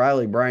Lincoln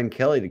Riley, Brian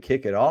Kelly to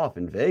kick it off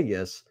in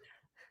Vegas.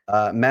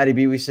 Matty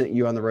B, we sent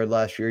you on the road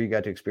last year. You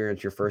got to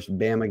experience your first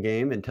Bama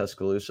game in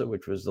Tuscaloosa,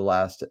 which was the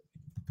last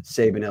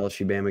Saban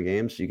LSU Bama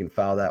game. So you can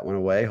file that one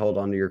away. Hold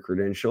on to your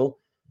credential.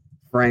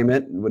 Frame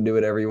it. Would do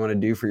whatever you want to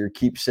do for your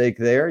keepsake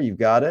there. You've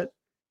got it.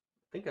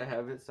 I think I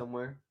have it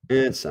somewhere.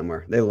 It's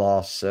somewhere. They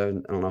lost, so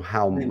I don't know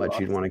how much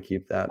you'd want to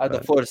keep that. I have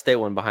the Florida State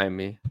one behind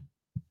me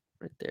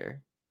right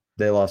there.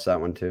 They lost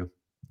that one too.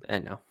 I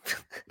know.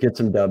 Get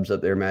some dubs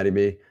up there, Matty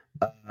B.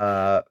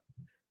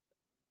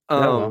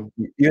 Well,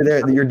 you're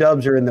there. Your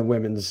dubs are in the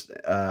women's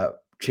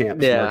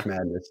champs March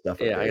Madness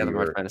stuff. Yeah, I got the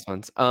March Madness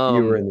ones.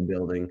 You were in the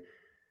building.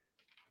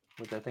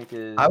 Which I think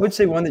is. I would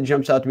say one that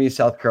jumps out to me is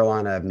South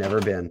Carolina. I've never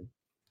been.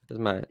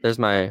 There's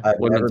my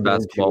women's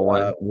basketball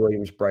one.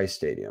 Williams-Brice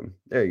Stadium.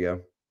 There you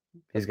go.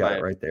 He's got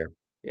it right there.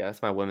 Yeah,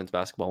 that's my women's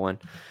basketball one.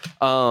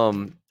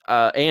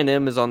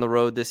 A&M is on the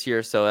road this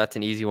year, so that's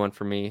an easy one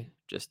for me.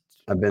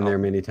 I've been there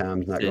many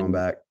times, not going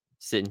back.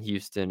 Sit in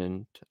Houston,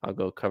 and I'll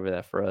go cover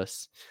that for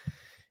us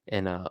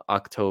in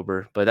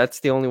October. But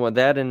that's the only one.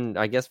 That and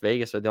I guess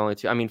Vegas are the only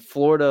two. I mean,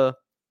 Florida,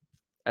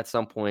 at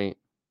some point,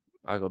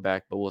 I'll go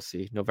back, but we'll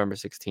see. November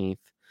 16th.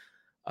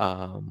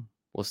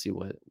 We'll see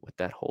what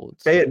that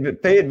holds.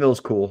 Fayetteville's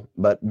cool,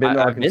 but been to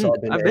Arkansas,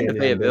 I've been to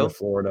Fayetteville, been to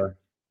Florida.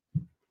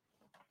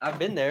 I've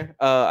been there.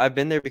 I've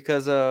been there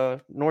because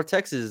North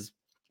Texas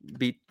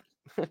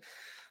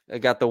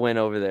got the win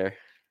over there.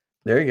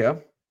 There you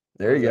go.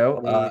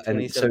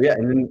 And so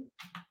and then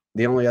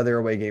the only other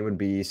away game would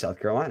be South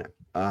Carolina.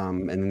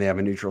 And then they have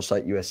a neutral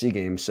site USC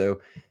game.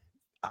 So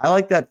I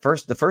like that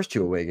the first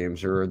two away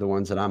games are the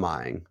ones that I'm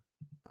eyeing.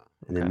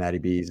 And then Matty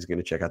B is going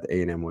to check out the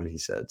A&M one, he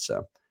said.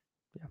 So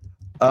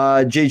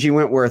JG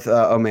Wentworth,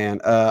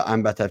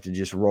 I'm about to have to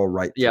just roll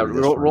right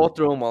through roll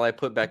through them while I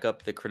put back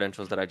up the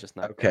credentials that I just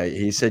knocked out.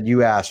 He said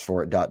you asked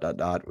for it, ...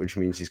 which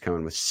means he's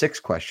coming with 6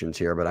 questions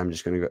here, but I'm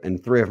just going to go,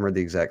 and 3 of them are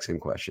the exact same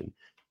question.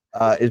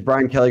 Is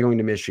Brian Kelly going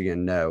to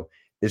Michigan? No.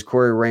 Is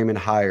Corey Raymond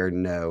hired?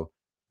 No.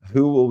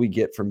 Who will we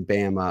get from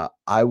Bama?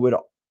 I would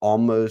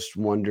almost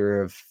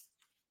wonder if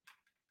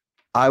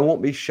I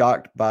won't be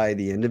shocked by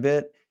the end of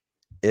it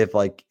if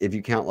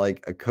you count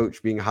like a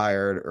coach being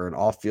hired or an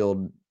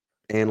off-field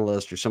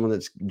analyst or someone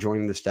that's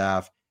joining the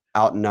staff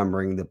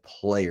outnumbering the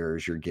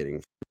players you're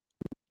getting from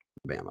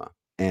Bama.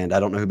 And I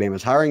don't know who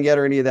Bama's hiring yet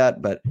or any of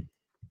that, but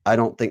I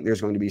don't think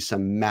there's going to be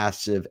some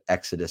massive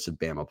exodus of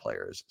Bama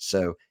players.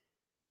 So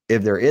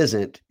if there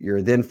isn't,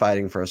 you're then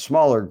fighting for a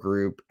smaller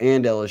group,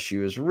 and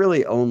LSU is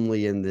really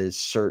only in this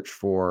search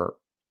for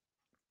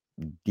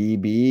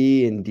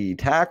DB and D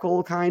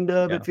tackle, kind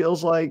of, it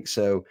feels like.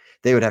 So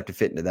they would have to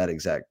fit into that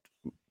exact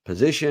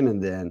position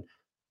and then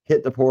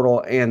hit the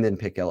portal and then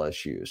pick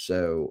LSU.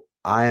 So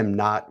I am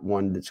not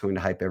one that's going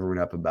to hype everyone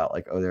up about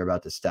they're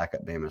about to stack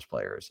up Bama's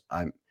players.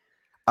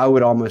 I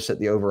would almost set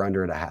the over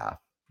under at 1/2.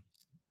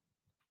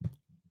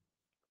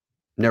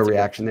 No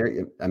reaction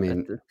there. I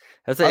mean,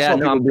 I saw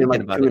people being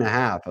like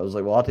 2.5. I was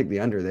like, well, I'll take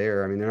the under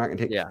there. I mean, they're not going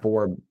to take 3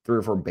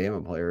 or 4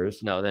 Bama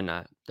players. No, they're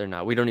not.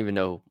 We don't even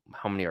know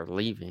how many are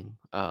leaving.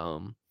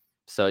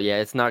 So yeah,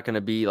 it's not going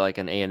to be like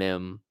an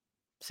A&M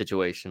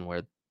situation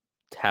where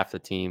half the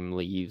team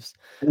leaves.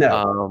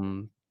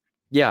 No.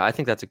 I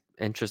think that's an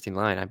interesting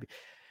line.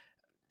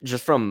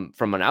 Just from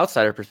an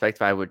outsider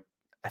perspective,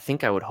 I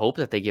think I would hope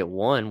that they get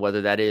one,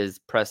 whether that is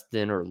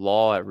Preston or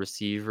Law at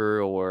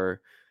receiver,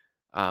 or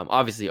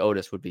obviously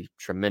Otis would be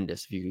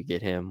tremendous if you could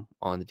get him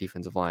on the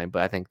defensive line,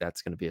 but I think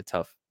that's going to be a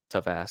tough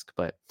ask.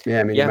 But he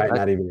might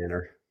not even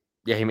enter.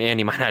 Yeah, he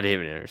might not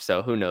even enter.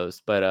 So who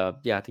knows? But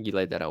I think you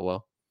laid that out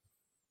well.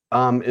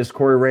 Is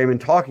Corey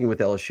Raymond talking with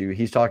LSU?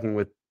 He's talking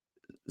with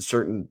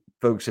certain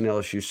folks in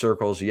LSU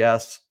circles,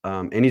 yes.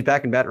 And he's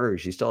back in Baton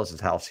Rouge. He still has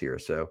his house here.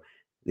 So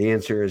the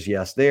answer is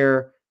yes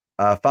there.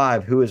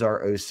 5, who is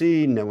our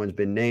OC? No one's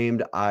been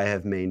named. I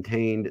have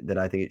maintained that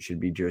I think it should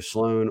be Joe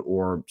Sloan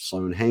or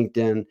Sloan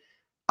Hankton.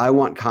 I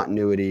want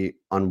continuity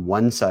on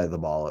one side of the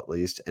ball, at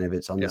least. And if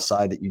it's on the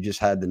side that you just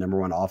had the number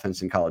 1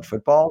 offense in college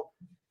football,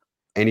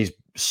 and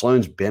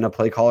Sloan's been a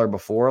play caller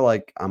before,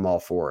 I'm all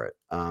for it.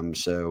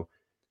 So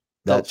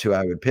that's who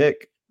I would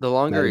pick. The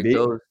longer it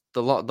goes,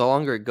 the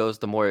longer it goes,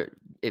 the more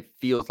it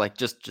feels like,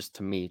 just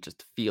to me,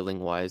 just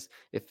feeling wise,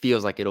 it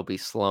feels like it'll be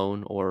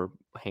Sloan or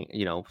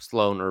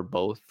Sloan or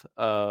both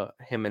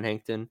him and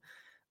Hankton.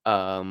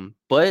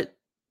 But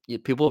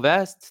people have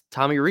asked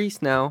Tommy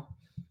Rees now.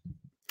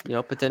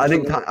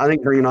 Potentially. I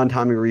think bringing on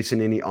Tommy Rees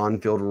in any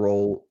on-field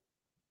role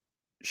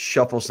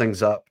shuffles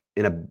things up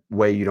in a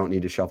way you don't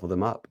need to shuffle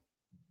them up.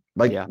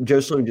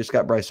 Joe Sloan just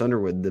got Bryce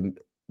Underwood.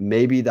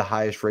 Maybe the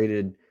highest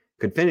rated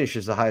could finish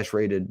as the highest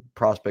rated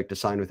prospect to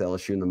sign with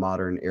LSU in the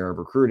modern era of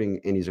recruiting,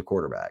 and he's a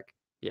quarterback.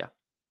 Yeah.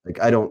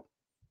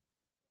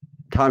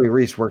 Tommy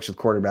Rees works with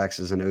quarterbacks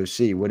as an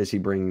OC. What is he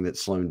bringing that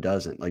Sloan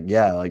doesn't?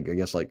 I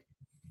guess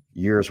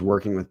years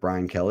working with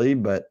Brian Kelly,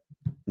 but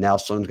now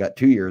Sloan's got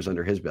 2 years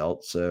under his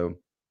belt. So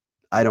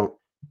I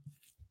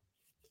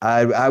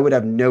would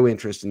have no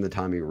interest in the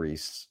Tommy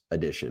Rees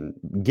addition,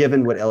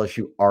 given what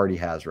LSU already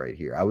has right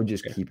here. I would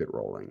just keep it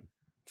rolling.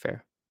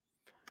 Fair.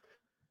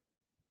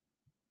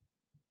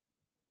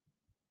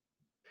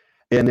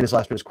 And then his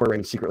last one is Corey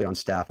Raymond secretly on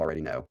staff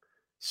already? No.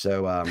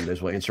 So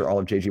those will answer all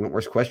of JG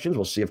Wentworth's questions.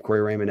 We'll see if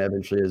Corey Raymond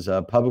eventually is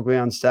publicly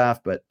on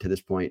staff, but to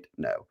this point,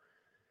 no.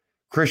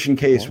 Christian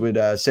Case, would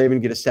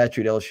Saban get a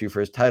statue at LSU for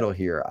his title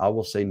here? I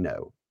will say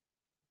no.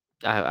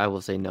 I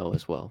will say no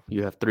as well.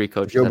 You have 3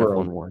 coaches that have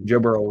won one. Joe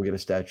Burrow will get a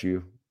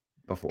statue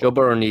before. Joe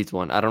Burrow needs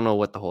one. I don't know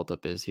what the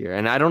holdup is here,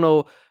 and I don't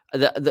know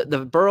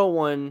the Burrow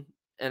one.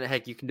 And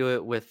heck, you can do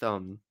it with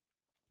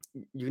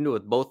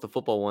both the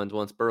football ones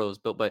once Burrow's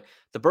built, but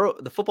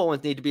the football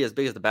ones need to be as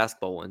big as the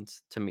basketball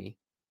ones to me.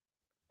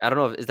 I don't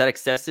know. Is that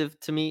excessive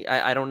to me?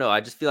 I don't know.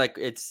 I just feel like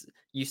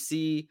you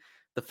see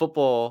the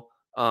football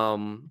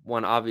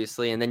one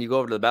obviously, and then you go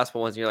over to the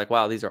basketball ones and you're like,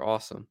 wow, these are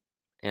awesome.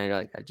 And you're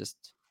like,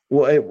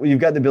 well, you've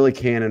got the Billy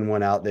Cannon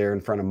one out there in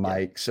front of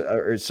Mike.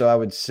 So I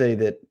would say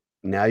that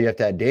now you have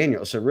to add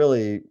Daniel. So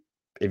really,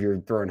 if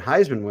you're throwing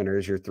Heisman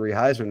winners, your 3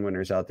 Heisman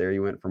winners out there,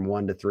 you went from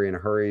 1 to 3 in a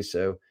hurry.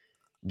 So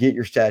get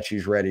your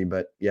statues ready.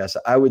 But yes,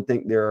 I would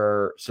think there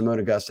are Simone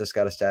Augustus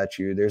got a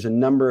statue. There's a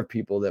number of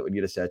people that would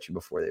get a statue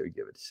before they would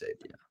give it to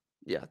Saban.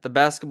 Yeah. The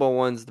basketball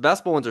ones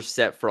are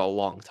set for a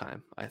long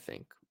time, I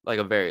think, like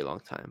a very long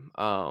time.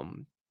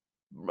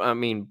 I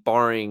mean,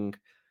 barring,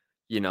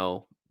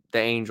 the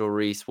Angel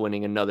Reese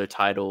winning another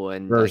title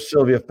or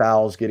Sylvia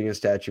Fowles getting a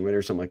statue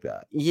or something like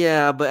that.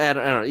 Yeah, but I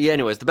don't know. Yeah,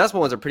 anyways, the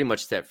basketball ones are pretty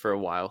much set for a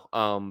while.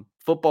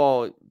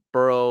 Football,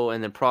 Burrow,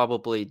 and then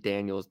probably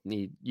Daniels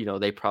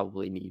they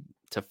probably need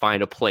to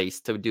find a place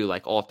to do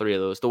like all 3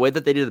 of those. The way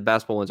that they do the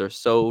basketball ones are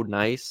so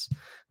nice.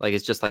 Like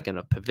it's just like in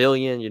a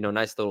pavilion,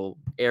 nice little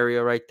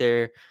area right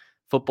there.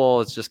 Football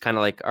is just kind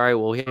of like, all right,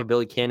 well, we have a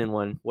Billy Cannon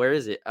one. Where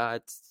is it?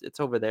 It's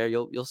over there.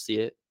 You'll see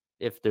it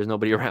if there's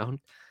nobody around.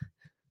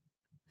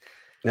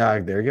 Yeah,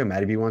 there you go.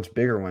 Matty B wants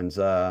bigger ones.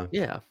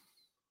 Yeah.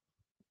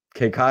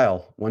 K.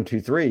 Kyle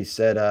 123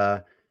 said,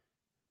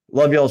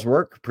 love y'all's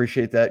work.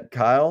 Appreciate that,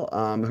 Kyle.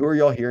 Who are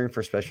y'all hearing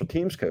for special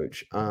teams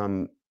coach?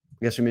 I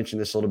guess we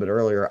mentioned this a little bit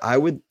earlier. I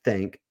would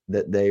think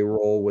that they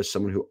roll with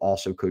someone who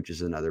also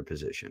coaches another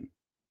position.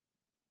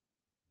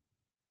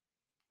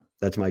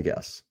 That's my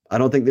guess. I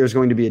don't think there's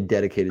going to be a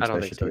dedicated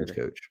special teams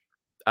coach.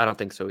 I don't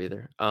think so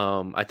either.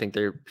 I think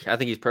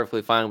he's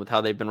perfectly fine with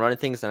how they've been running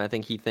things, and I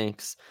think he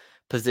thinks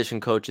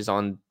position coaches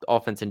on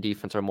offense and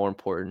defense are more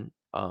important,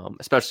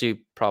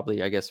 especially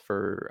probably, I guess,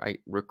 for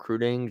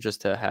recruiting,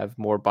 just to have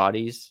more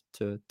bodies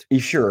to.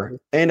 Sure.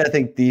 And I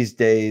think these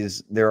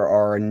days there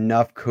are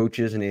enough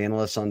coaches and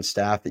analysts on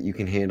staff that you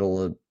can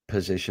handle a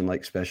position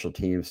like special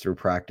teams through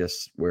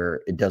practice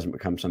where it doesn't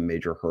become some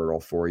major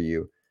hurdle for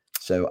you.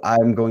 So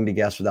I'm going to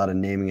guess, without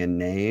naming a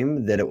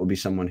name, that it will be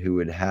someone who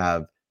would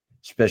have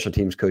special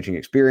teams coaching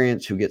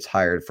experience, who gets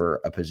hired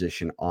for a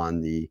position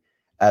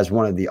as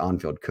one of the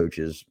on-field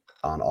coaches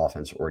on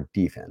offense or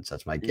defense.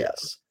 That's my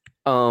guess.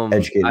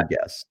 Educated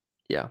guess.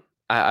 Yeah.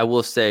 I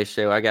will say,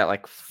 Shay, I got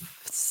like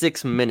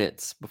 6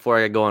 minutes before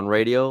I go on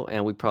radio,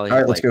 and we probably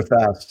have let's go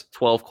fast.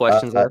 12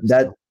 questions left.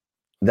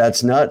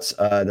 That's nuts.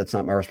 That's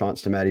not my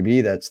response to Matty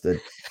B. That's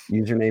the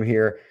username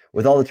here.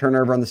 With all the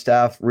turnover on the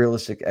staff,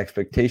 realistic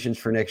expectations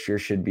for next year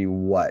should be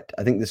what?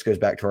 I think this goes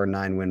back to our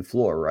 9-win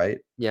floor, right?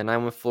 Yeah,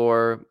 9-win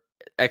floor.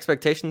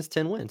 Expectations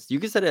 10 wins.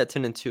 You can set it at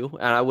 10-2,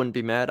 and I wouldn't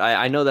be mad.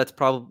 I know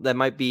that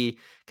might be,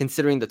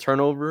 considering the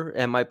turnover,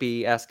 and might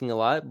be asking a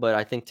lot, but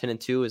I think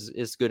 10-2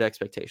 is good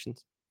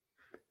expectations.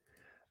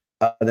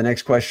 The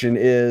next question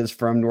is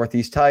from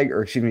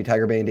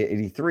Tiger Band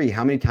 83.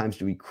 How many times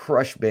do we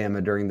crush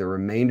Bama during the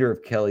remainder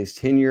of Kelly's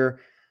tenure?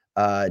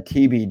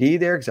 TBD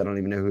there, because I don't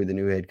even know who the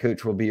new head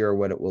coach will be or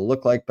what it will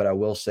look like, but I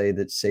will say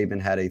that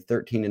Saban had a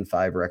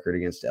 13-5 record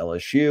against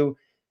LSU.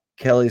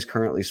 Kelly's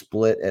currently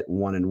split at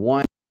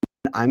 1-1.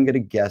 I'm going to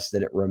guess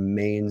that it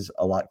remains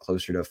a lot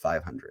closer to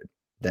 500,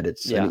 that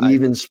it's an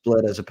even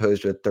split as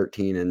opposed to a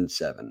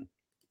 13-7.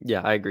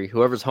 Yeah, I agree.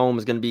 Whoever's home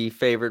is going to be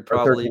favored,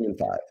 probably.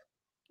 13-5.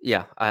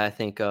 Yeah, I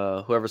think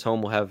whoever's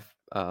home will have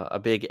a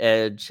big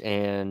edge,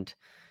 and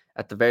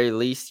at the very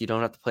least, you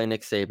don't have to play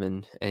Nick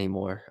Saban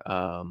anymore.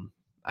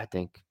 I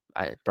think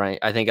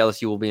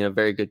LSU will be in a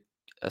very good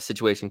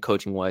situation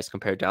coaching wise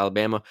compared to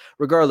Alabama,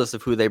 regardless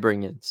of who they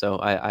bring in. So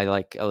I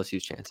like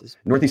LSU's chances.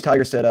 Northeast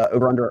Tiger said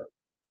over under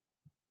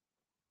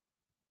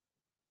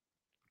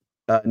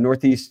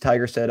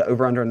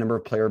a number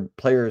of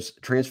players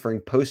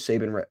transferring post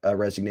Saban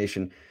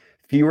resignation,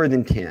 fewer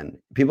than 10.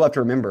 People have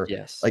to remember,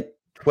 like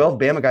 12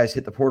 Bama guys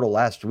hit the portal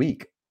last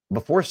week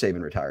before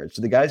Saban retired.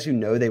 So the guys who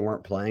know they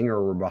weren't playing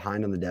or were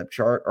behind on the depth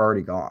chart are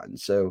already gone.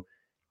 So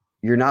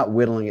you're not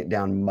whittling it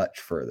down much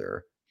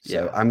further.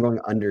 So I'm going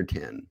under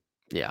 10.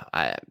 Yeah.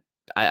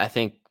 I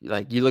think,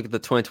 like, you look at the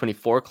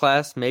 2024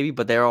 class maybe,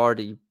 but they're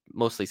already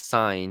mostly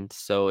signed.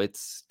 So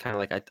it's kind of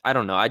like, I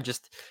don't know. I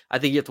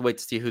think you have to wait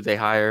to see who they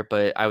hire,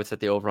 but I would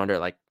set the over under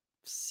like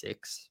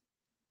 6,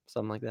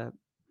 something like that.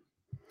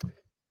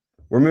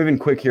 We're moving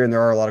quick here, and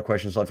there are a lot of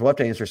questions left. We'll have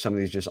to answer some of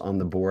these just on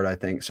the board, I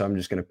think. So I'm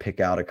just going to pick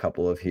out a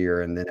couple of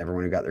here, and then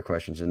everyone who got their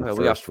questions in first.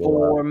 We got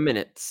 4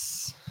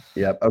 minutes.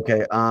 Yep.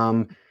 Okay.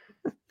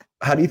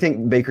 How do you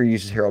think Baker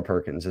uses Harold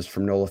Perkins? Is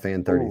from Nola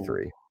Fan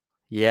 33.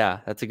 Yeah,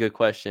 that's a good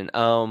question.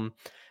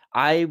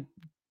 I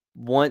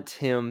want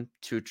him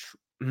to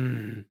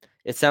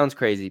it sounds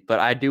crazy, but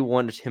I do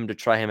want him to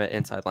try him at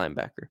inside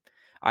linebacker.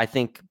 I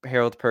think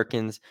Harold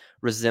Perkins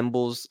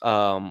resembles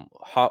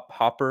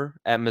Hopper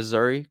at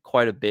Missouri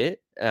quite a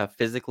bit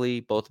physically,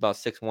 both about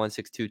 6'1",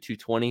 6'2",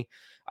 220.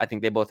 I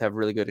think they both have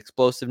really good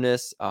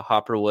explosiveness.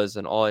 Hopper was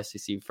an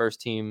all-SEC first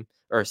team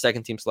or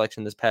second team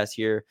selection this past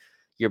year.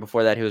 Year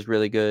before that, he was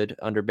really good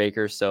under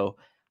Baker. So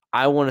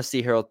I want to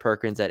see Harold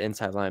Perkins at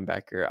inside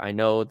linebacker. I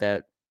know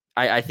that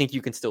I think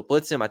you can still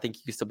blitz him. I think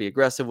you can still be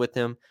aggressive with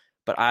him.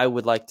 But I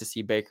would like to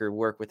see Baker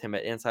work with him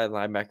at inside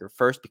linebacker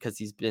first because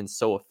he's been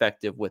so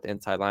effective with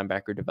inside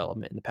linebacker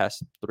development in the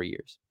past 3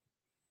 years.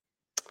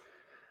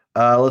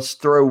 Let's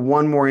throw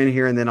one more in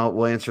here, and then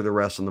we'll answer the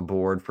rest on the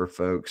board for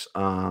folks.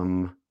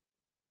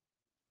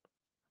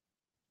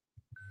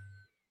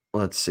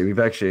 Let's see. We've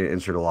actually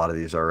answered a lot of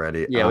these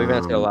already. Yeah, we've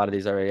answered a lot of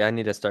these already. I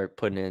need to start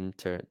putting in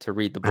to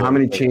read the board. How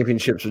many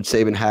championships would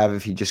Saban have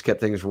if he just kept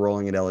things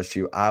rolling at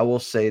LSU? I will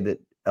say that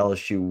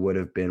LSU would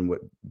have been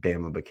what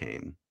Bama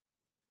became.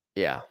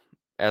 Yeah,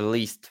 at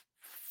least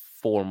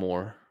 4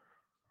 more,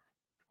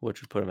 which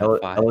would put him at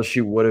 5.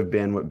 LSU would have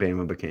been what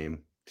Bama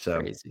became.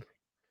 So crazy.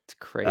 It's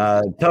crazy.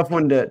 Tough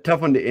one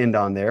to end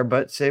on there,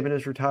 but Saban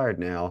is retired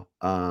now.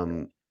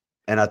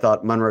 And I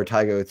thought Monroe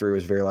Tygo threw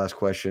his very last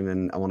question,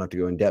 and I won't have to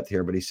go in depth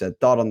here, but he said,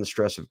 thought on the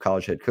stress of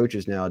college head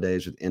coaches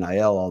nowadays with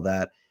NIL, all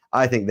that.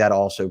 I think that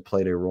also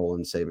played a role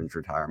in Saban's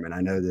retirement.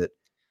 I know that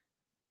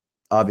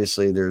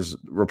obviously there's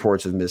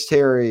reports of Miss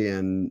Terry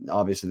and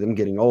obviously them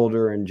getting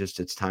older and just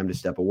it's time to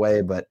step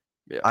away. But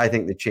yeah. I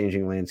think the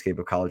changing landscape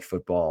of college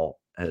football,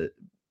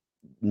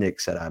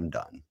 Nick said, I'm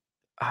done.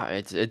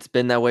 It's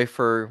been that way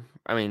the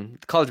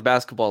college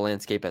basketball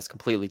landscape has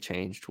completely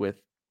changed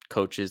with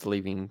coaches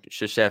leaving.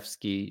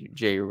 Krzyzewski,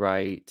 Jay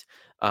Wright,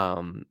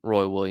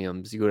 Roy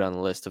Williams. You go down the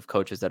list of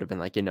coaches that have been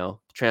like,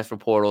 transfer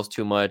portals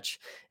too much,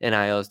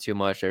 NIL is too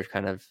much. They're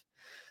kind of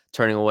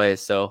turning away.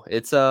 So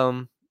it's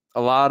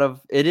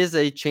it is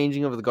a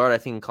changing of the guard, I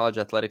think, in college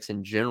athletics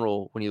in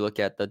general, when you look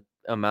at the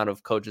amount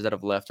of coaches that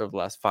have left over the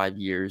last 5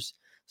 years.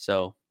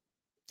 So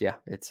yeah,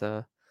 it's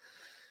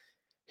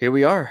here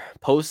we are,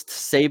 post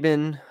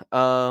Saban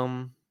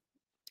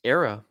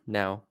era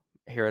now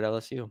here at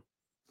LSU.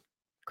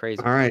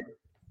 Crazy. All right.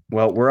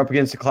 Well, we're up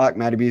against the clock.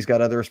 Matty B's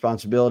got other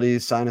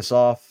responsibilities. Sign us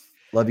off.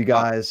 Love you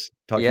guys.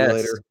 Talk to you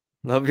later.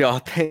 Love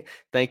y'all.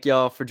 Thank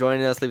y'all for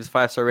joining us. Leave us a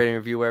 5-star rating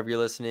review wherever you're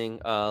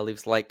listening. Leave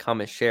us a like,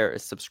 comment, share,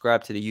 and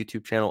subscribe to the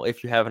YouTube channel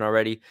if you haven't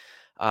already.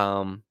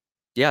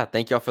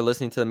 Thank y'all for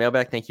listening to the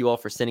mailbag. Thank you all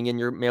for sending in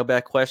your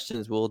mailbag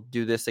questions. We'll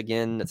do this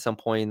again at some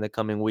point in the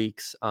coming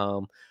weeks.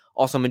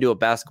 Also, I'm going to do a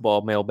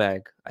basketball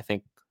mailbag, I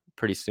think,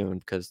 pretty soon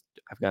because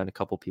I've gotten a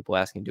couple people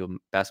asking to do a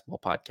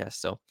basketball podcast.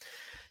 So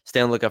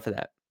stay on the lookout for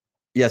that.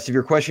 Yes, if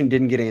your question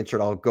didn't get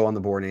answered, I'll go on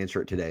the board and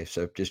answer it today.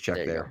 So just check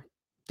there.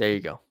 There you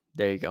go.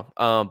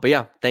 But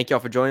yeah, thank y'all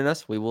for joining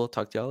us. We will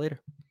talk to y'all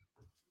later.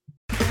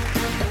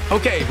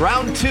 Okay,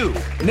 round 2.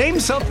 Name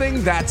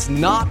something that's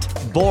not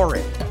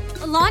boring.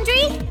 A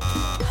laundry?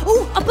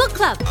 Ooh, a book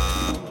club.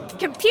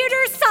 Computer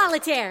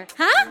solitaire,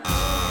 huh?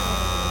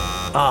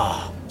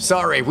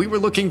 Sorry, we were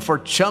looking for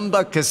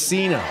Chumba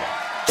Casino.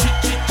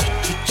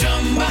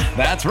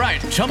 That's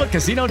right.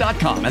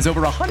 ChumbaCasino.com has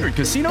over 100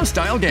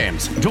 casino-style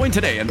games. Join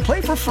today and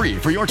play for free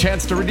for your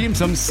chance to redeem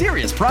some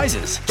serious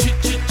prizes.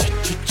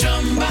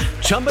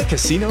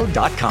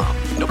 ChumbaCasino.com.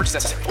 No purchase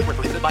necessary. Void where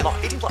prohibited by law.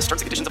 18+ terms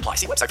and conditions apply.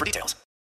 See website for details.